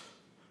most.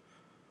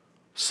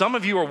 Some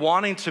of you are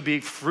wanting to be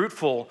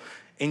fruitful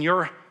in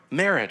your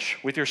marriage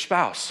with your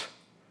spouse.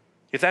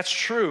 If that's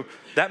true,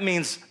 that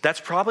means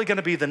that's probably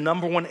gonna be the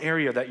number one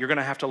area that you're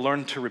gonna have to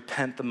learn to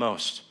repent the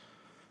most.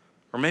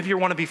 Or maybe you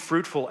wanna be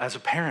fruitful as a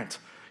parent.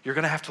 You're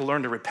gonna have to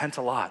learn to repent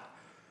a lot.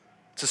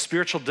 It's a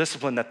spiritual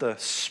discipline that the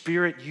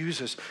Spirit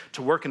uses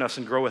to work in us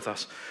and grow with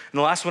us. And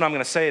the last one I'm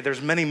gonna say,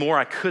 there's many more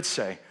I could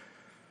say.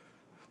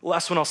 The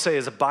last one I'll say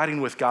is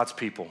abiding with God's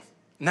people.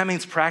 And that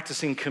means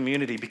practicing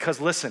community, because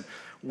listen,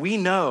 we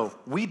know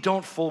we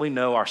don't fully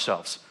know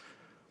ourselves.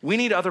 We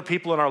need other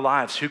people in our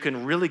lives who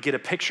can really get a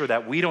picture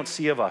that we don't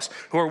see of us,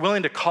 who are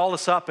willing to call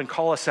us up and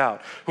call us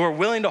out, who are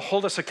willing to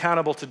hold us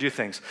accountable to do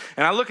things.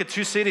 And I look at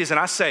Two Cities and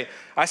I say,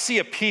 I see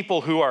a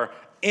people who are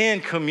in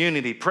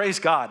community, praise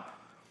God.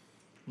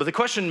 But the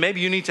question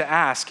maybe you need to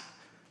ask,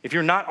 if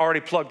you're not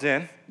already plugged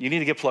in, you need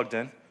to get plugged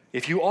in.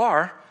 If you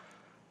are,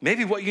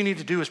 maybe what you need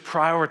to do is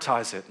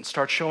prioritize it and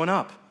start showing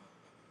up.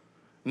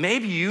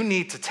 Maybe you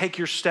need to take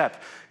your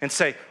step and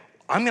say,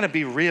 I'm gonna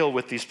be real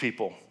with these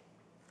people.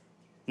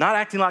 Not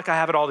acting like I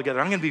have it all together.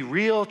 I'm gonna be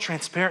real,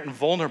 transparent, and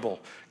vulnerable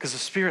because the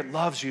Spirit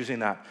loves using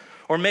that.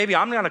 Or maybe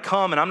I'm gonna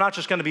come and I'm not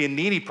just gonna be a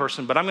needy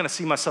person, but I'm gonna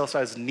see myself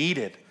as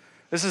needed.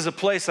 This is a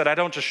place that I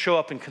don't just show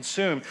up and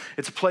consume.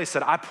 It's a place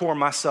that I pour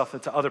myself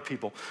into other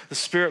people. The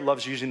Spirit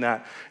loves using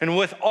that. And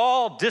with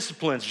all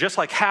disciplines, just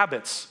like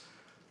habits,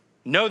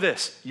 know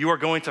this, you are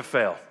going to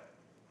fail.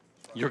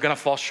 You're gonna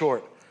fall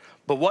short.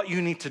 But what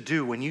you need to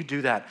do when you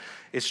do that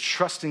is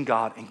trust in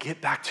God and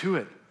get back to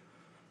it.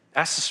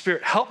 Ask the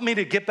Spirit, help me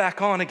to get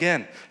back on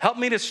again. Help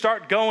me to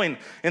start going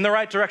in the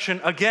right direction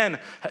again.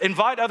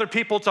 Invite other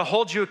people to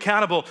hold you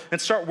accountable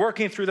and start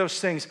working through those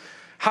things.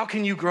 How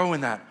can you grow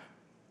in that?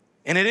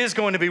 And it is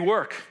going to be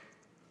work.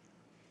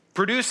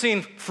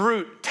 Producing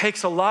fruit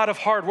takes a lot of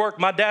hard work.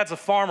 My dad's a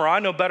farmer. I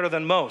know better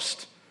than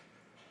most.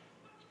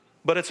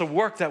 But it's a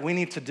work that we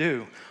need to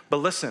do. But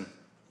listen,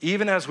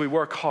 even as we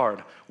work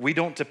hard, we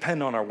don't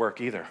depend on our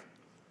work either.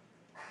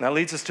 And that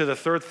leads us to the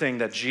third thing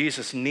that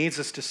Jesus needs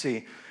us to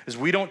see is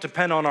we don't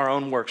depend on our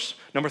own works.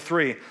 Number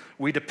 3,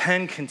 we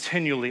depend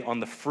continually on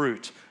the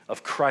fruit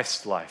of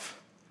Christ's life.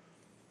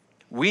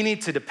 We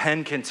need to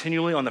depend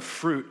continually on the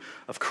fruit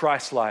of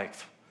Christ's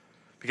life.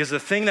 Because the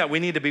thing that we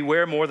need to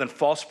beware more than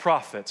false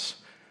prophets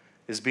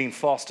is being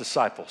false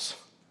disciples.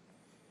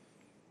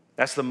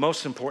 That's the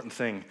most important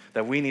thing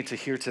that we need to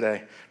hear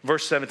today.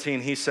 Verse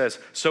 17, he says,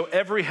 so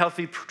every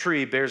healthy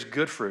tree bears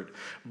good fruit,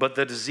 but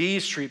the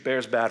diseased tree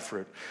bears bad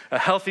fruit. A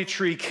healthy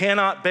tree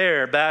cannot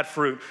bear bad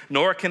fruit,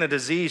 nor can a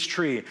diseased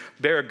tree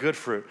bear good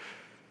fruit.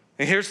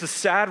 And here's the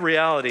sad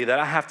reality that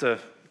I have to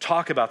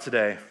talk about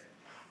today.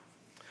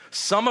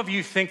 Some of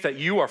you think that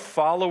you are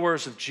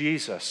followers of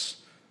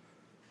Jesus,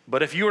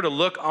 but if you were to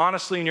look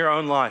honestly in your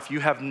own life, you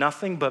have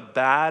nothing but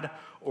bad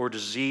or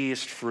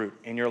diseased fruit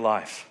in your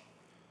life.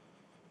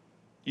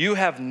 You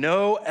have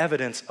no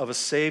evidence of a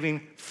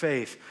saving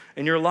faith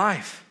in your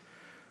life.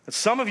 And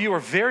some of you are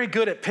very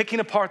good at picking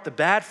apart the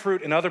bad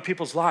fruit in other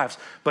people's lives,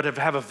 but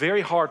have a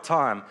very hard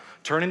time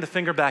turning the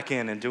finger back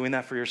in and doing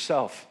that for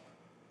yourself.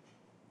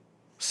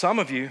 Some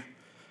of you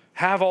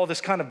have all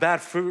this kind of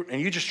bad fruit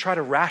and you just try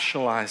to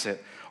rationalize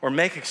it or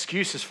make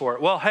excuses for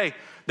it. Well, hey,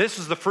 this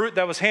is the fruit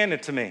that was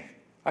handed to me.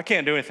 I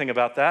can't do anything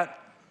about that.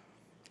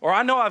 Or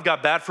I know I've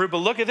got bad fruit, but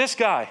look at this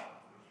guy.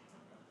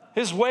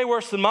 His is way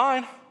worse than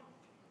mine.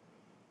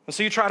 And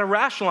so you try to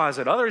rationalize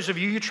it. Others of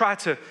you, you try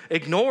to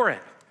ignore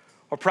it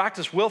or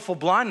practice willful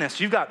blindness.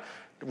 You've got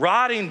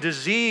rotting,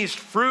 diseased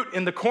fruit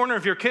in the corner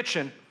of your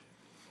kitchen,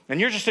 and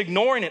you're just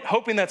ignoring it,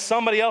 hoping that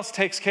somebody else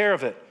takes care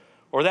of it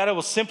or that it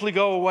will simply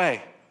go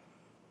away.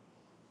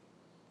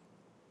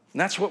 And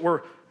that's what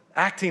we're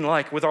acting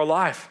like with our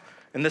life.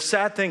 And the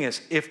sad thing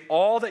is, if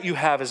all that you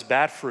have is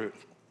bad fruit,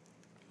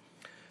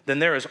 then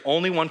there is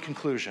only one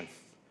conclusion.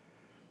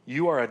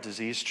 You are a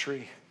diseased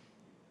tree.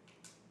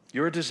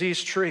 You're a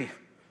diseased tree.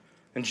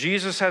 And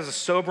Jesus has a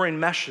sobering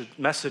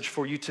message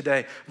for you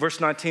today. Verse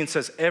 19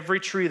 says, every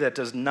tree that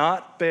does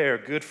not bear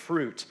good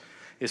fruit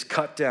is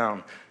cut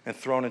down and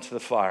thrown into the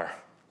fire.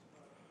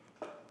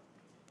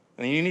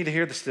 And you need to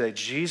hear this today.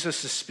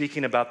 Jesus is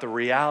speaking about the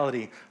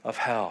reality of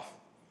hell.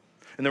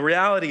 And the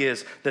reality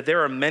is that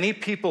there are many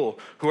people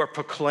who are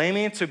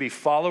proclaiming to be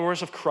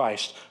followers of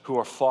Christ who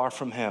are far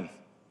from him.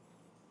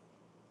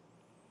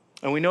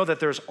 And we know that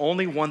there's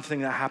only one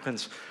thing that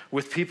happens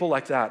with people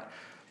like that.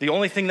 The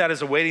only thing that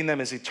is awaiting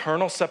them is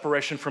eternal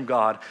separation from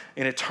God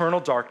in eternal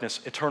darkness,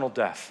 eternal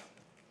death.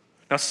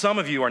 Now, some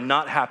of you are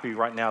not happy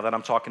right now that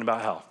I'm talking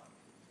about hell.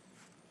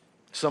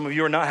 Some of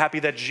you are not happy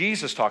that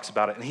Jesus talks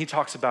about it, and he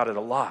talks about it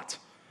a lot.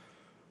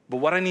 But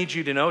what I need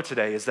you to know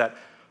today is that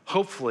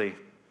hopefully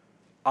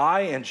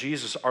I and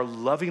Jesus are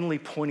lovingly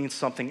pointing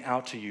something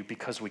out to you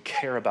because we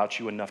care about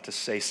you enough to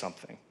say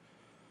something.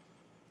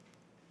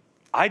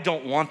 I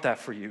don't want that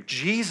for you.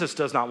 Jesus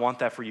does not want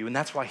that for you, and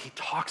that's why he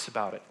talks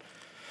about it.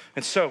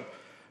 And so,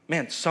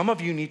 man, some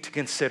of you need to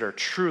consider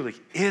truly,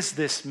 is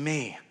this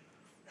me?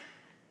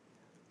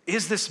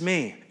 Is this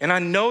me? And I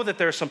know that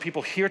there are some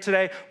people here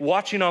today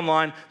watching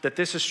online that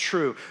this is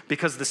true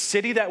because the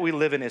city that we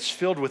live in is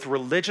filled with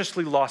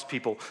religiously lost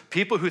people,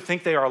 people who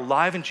think they are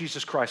alive in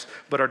Jesus Christ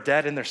but are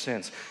dead in their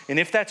sins. And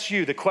if that's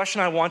you, the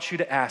question I want you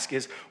to ask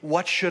is,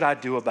 what should I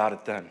do about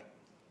it then?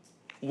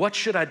 What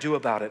should I do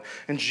about it?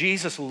 And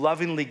Jesus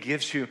lovingly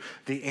gives you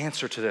the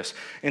answer to this.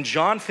 In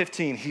John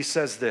 15, he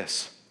says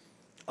this,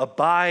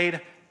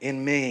 abide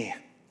in me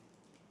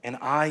and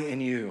I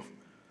in you.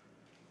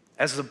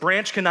 As the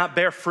branch cannot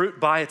bear fruit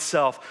by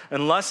itself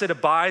unless it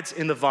abides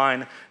in the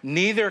vine,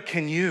 neither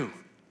can you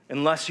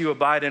unless you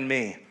abide in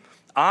me.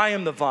 I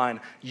am the vine,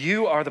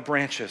 you are the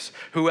branches.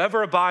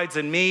 Whoever abides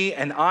in me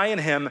and I in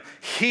him,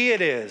 he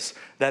it is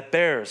that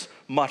bears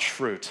much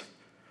fruit.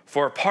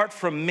 For apart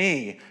from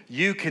me,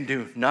 you can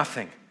do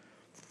nothing.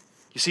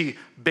 You see,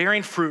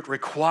 bearing fruit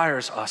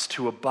requires us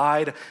to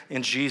abide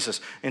in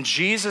Jesus. And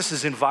Jesus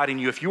is inviting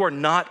you, if you are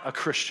not a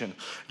Christian,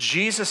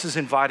 Jesus is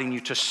inviting you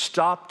to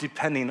stop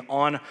depending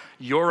on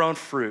your own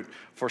fruit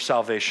for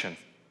salvation.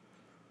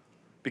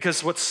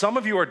 Because what some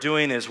of you are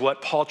doing is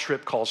what Paul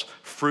Tripp calls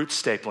fruit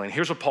stapling.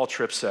 Here's what Paul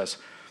Tripp says.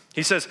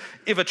 He says,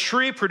 if a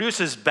tree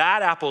produces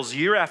bad apples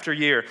year after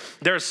year,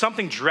 there is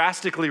something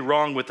drastically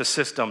wrong with the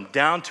system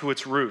down to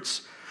its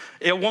roots.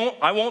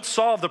 I won't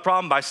solve the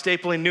problem by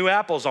stapling new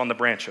apples on the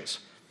branches.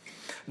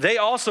 They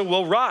also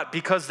will rot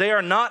because they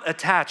are not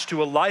attached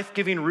to a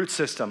life-giving root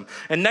system.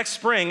 And next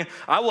spring,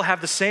 I will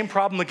have the same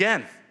problem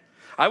again.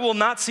 I will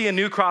not see a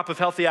new crop of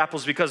healthy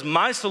apples because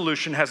my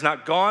solution has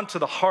not gone to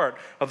the heart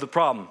of the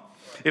problem.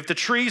 If the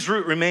tree's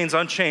root remains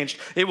unchanged,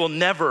 it will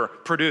never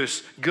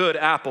produce good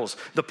apples.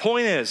 The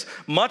point is,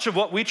 much of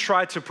what we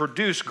try to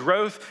produce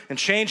growth and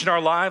change in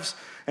our lives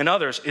and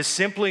others is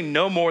simply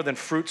no more than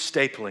fruit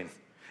stapling.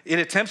 It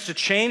attempts to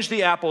change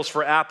the apples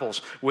for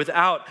apples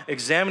without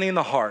examining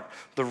the heart,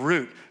 the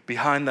root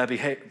behind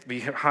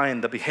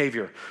the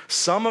behavior.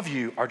 Some of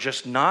you are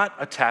just not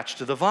attached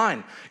to the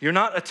vine. You're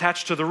not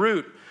attached to the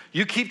root.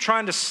 You keep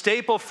trying to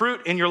staple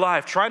fruit in your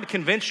life, trying to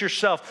convince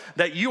yourself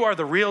that you are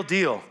the real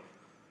deal.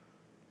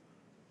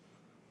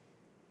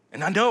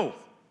 And I know,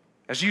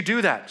 as you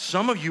do that,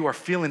 some of you are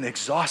feeling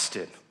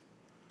exhausted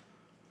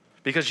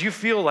because you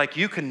feel like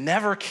you can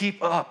never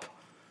keep up.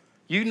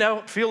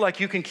 You feel like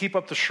you can keep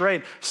up the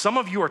charade. Some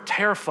of you are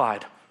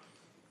terrified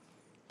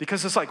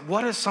because it's like,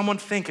 what does someone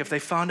think if they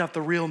found out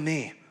the real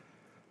me?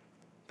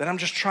 That I'm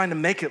just trying to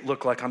make it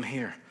look like I'm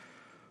here.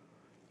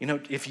 You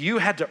know, if you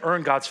had to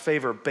earn God's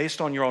favor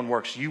based on your own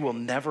works, you will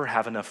never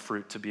have enough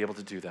fruit to be able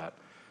to do that.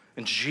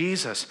 And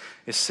Jesus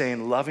is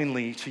saying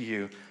lovingly to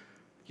you,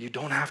 you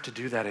don't have to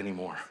do that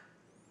anymore.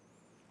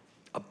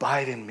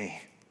 Abide in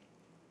me.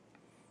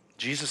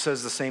 Jesus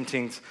says the same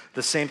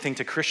thing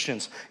to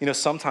Christians. You know,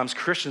 sometimes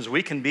Christians,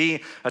 we can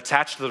be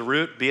attached to the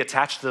root, be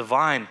attached to the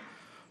vine.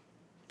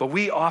 But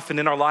we often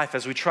in our life,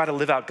 as we try to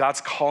live out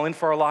God's calling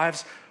for our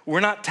lives,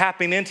 we're not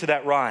tapping into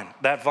that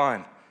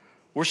vine.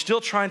 We're still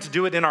trying to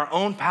do it in our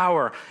own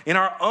power, in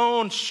our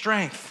own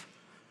strength.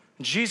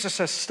 Jesus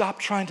says, stop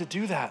trying to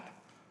do that.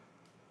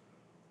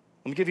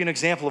 Let me give you an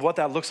example of what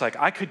that looks like.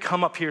 I could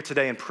come up here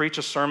today and preach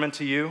a sermon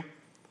to you.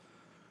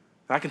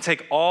 I can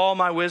take all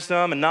my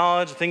wisdom and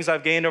knowledge, the things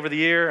I've gained over the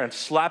year, and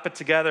slap it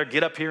together,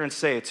 get up here and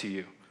say it to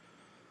you.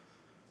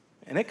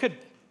 And it could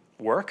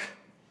work,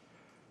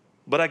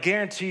 but I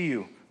guarantee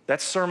you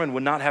that sermon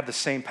would not have the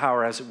same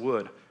power as it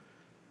would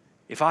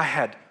if I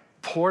had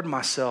poured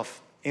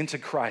myself into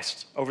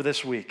Christ over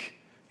this week,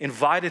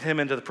 invited him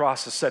into the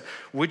process, said,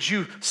 would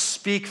you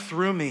speak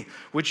through me?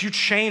 Would you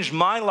change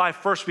my life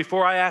first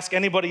before I ask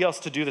anybody else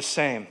to do the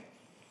same?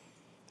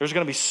 There's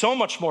going to be so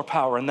much more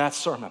power in that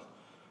sermon.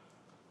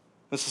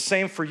 It's the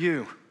same for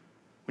you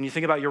when you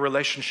think about your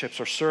relationships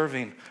or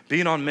serving,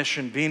 being on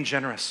mission, being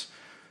generous.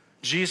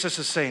 Jesus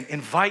is saying,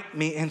 invite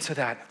me into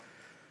that.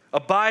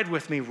 Abide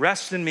with me,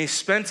 rest in me,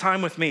 spend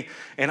time with me,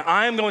 and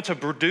I am going to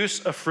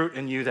produce a fruit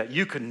in you that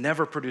you could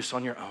never produce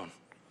on your own.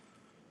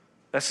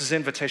 That's his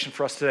invitation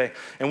for us today.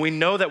 And we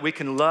know that we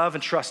can love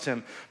and trust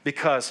him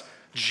because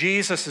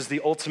Jesus is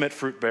the ultimate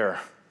fruit bearer.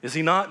 Is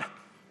he not?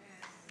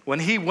 When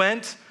he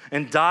went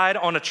and died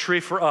on a tree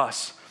for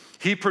us,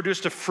 he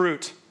produced a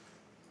fruit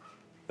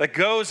that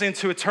goes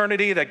into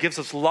eternity, that gives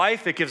us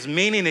life, it gives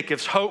meaning, it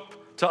gives hope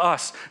to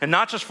us. And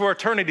not just for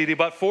eternity,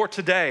 but for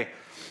today.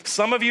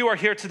 Some of you are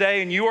here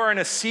today and you are in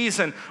a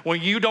season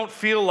when you don't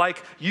feel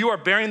like you are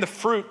bearing the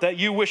fruit that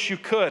you wish you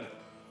could.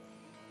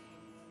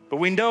 But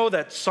we know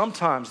that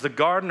sometimes the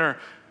gardener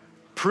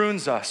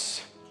prunes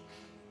us,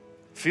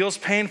 feels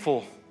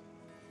painful,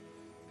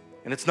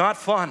 and it's not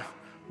fun,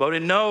 but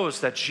it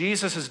knows that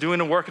Jesus is doing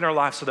a work in our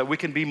life so that we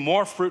can be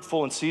more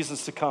fruitful in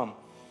seasons to come.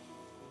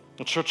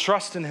 And so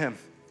trust in him.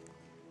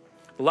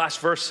 The last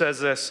verse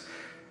says this,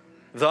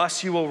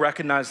 thus you will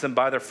recognize them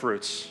by their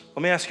fruits.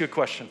 Let me ask you a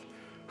question.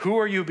 Who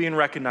are you being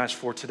recognized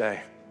for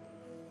today?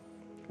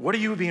 What are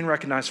you being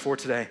recognized for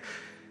today?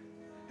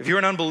 If you're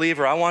an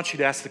unbeliever, I want you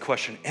to ask the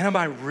question, am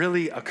I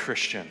really a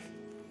Christian?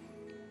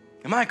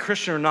 Am I a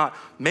Christian or not?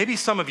 Maybe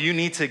some of you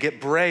need to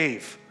get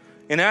brave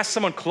and ask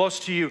someone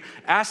close to you,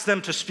 ask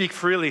them to speak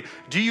freely.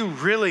 Do you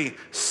really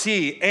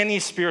see any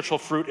spiritual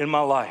fruit in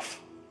my life?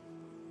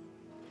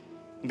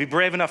 And be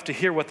brave enough to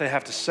hear what they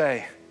have to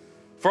say.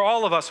 For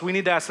all of us, we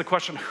need to ask the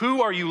question,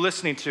 who are you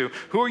listening to?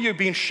 Who are you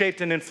being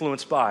shaped and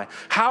influenced by?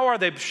 How are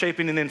they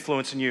shaping and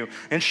influencing you?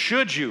 And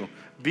should you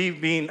be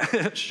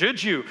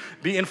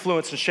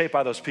influenced and shaped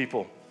by those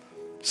people?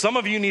 Some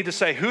of you need to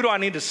say, who do I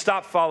need to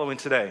stop following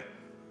today?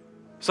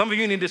 Some of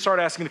you need to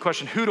start asking the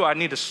question, who do I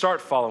need to start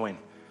following?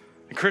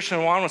 And Christian,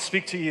 I want to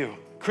speak to you.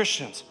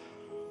 Christians,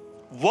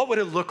 what would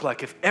it look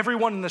like if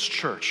everyone in this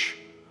church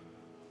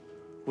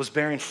was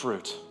bearing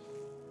fruit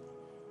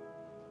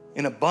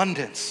in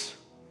abundance?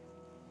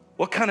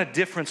 What kind of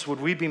difference would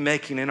we be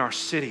making in our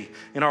city,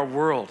 in our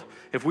world,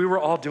 if we were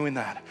all doing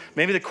that?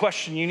 Maybe the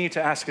question you need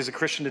to ask as a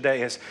Christian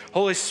today is,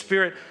 Holy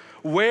Spirit,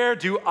 where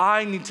do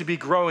I need to be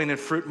growing in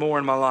fruit more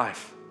in my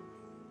life?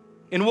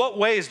 In what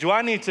ways do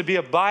I need to be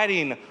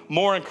abiding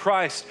more in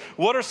Christ?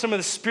 What are some of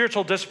the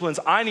spiritual disciplines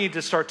I need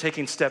to start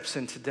taking steps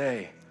in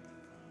today?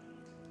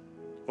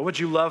 What would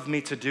you love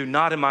me to do,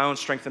 not in my own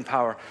strength and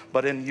power,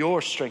 but in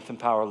your strength and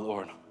power,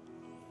 Lord?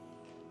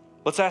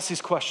 Let's ask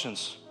these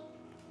questions.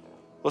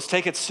 Let's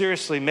take it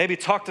seriously. Maybe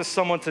talk to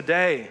someone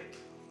today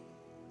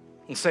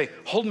and say,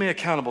 hold me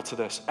accountable to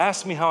this.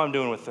 Ask me how I'm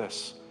doing with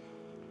this.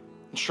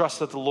 And trust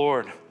that the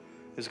Lord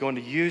is going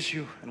to use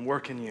you and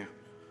work in you.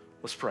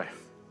 Let's pray.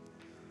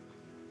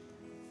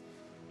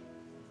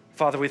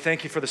 Father, we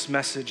thank you for this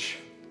message.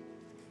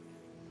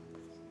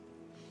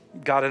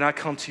 God, and I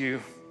come to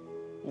you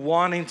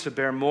wanting to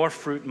bear more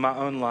fruit in my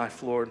own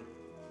life, Lord.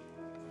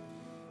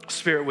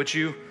 Spirit, would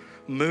you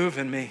move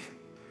in me?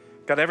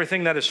 God,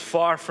 everything that is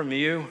far from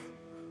you,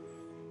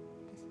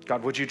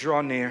 God, would you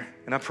draw near?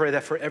 And I pray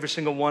that for every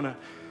single one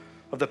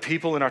of the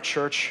people in our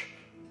church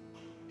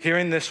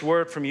hearing this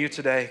word from you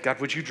today, God,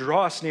 would you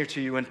draw us near to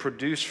you and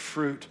produce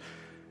fruit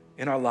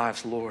in our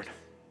lives, Lord,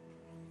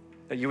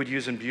 that you would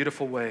use in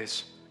beautiful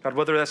ways. God,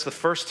 whether that's the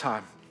first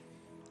time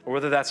or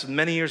whether that's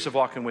many years of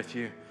walking with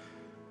you,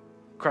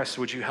 Christ,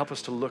 would you help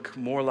us to look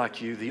more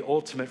like you, the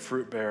ultimate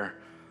fruit bearer,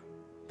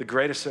 the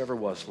greatest there ever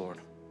was, Lord.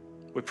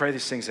 We pray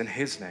these things in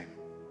his name.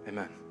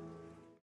 Amen.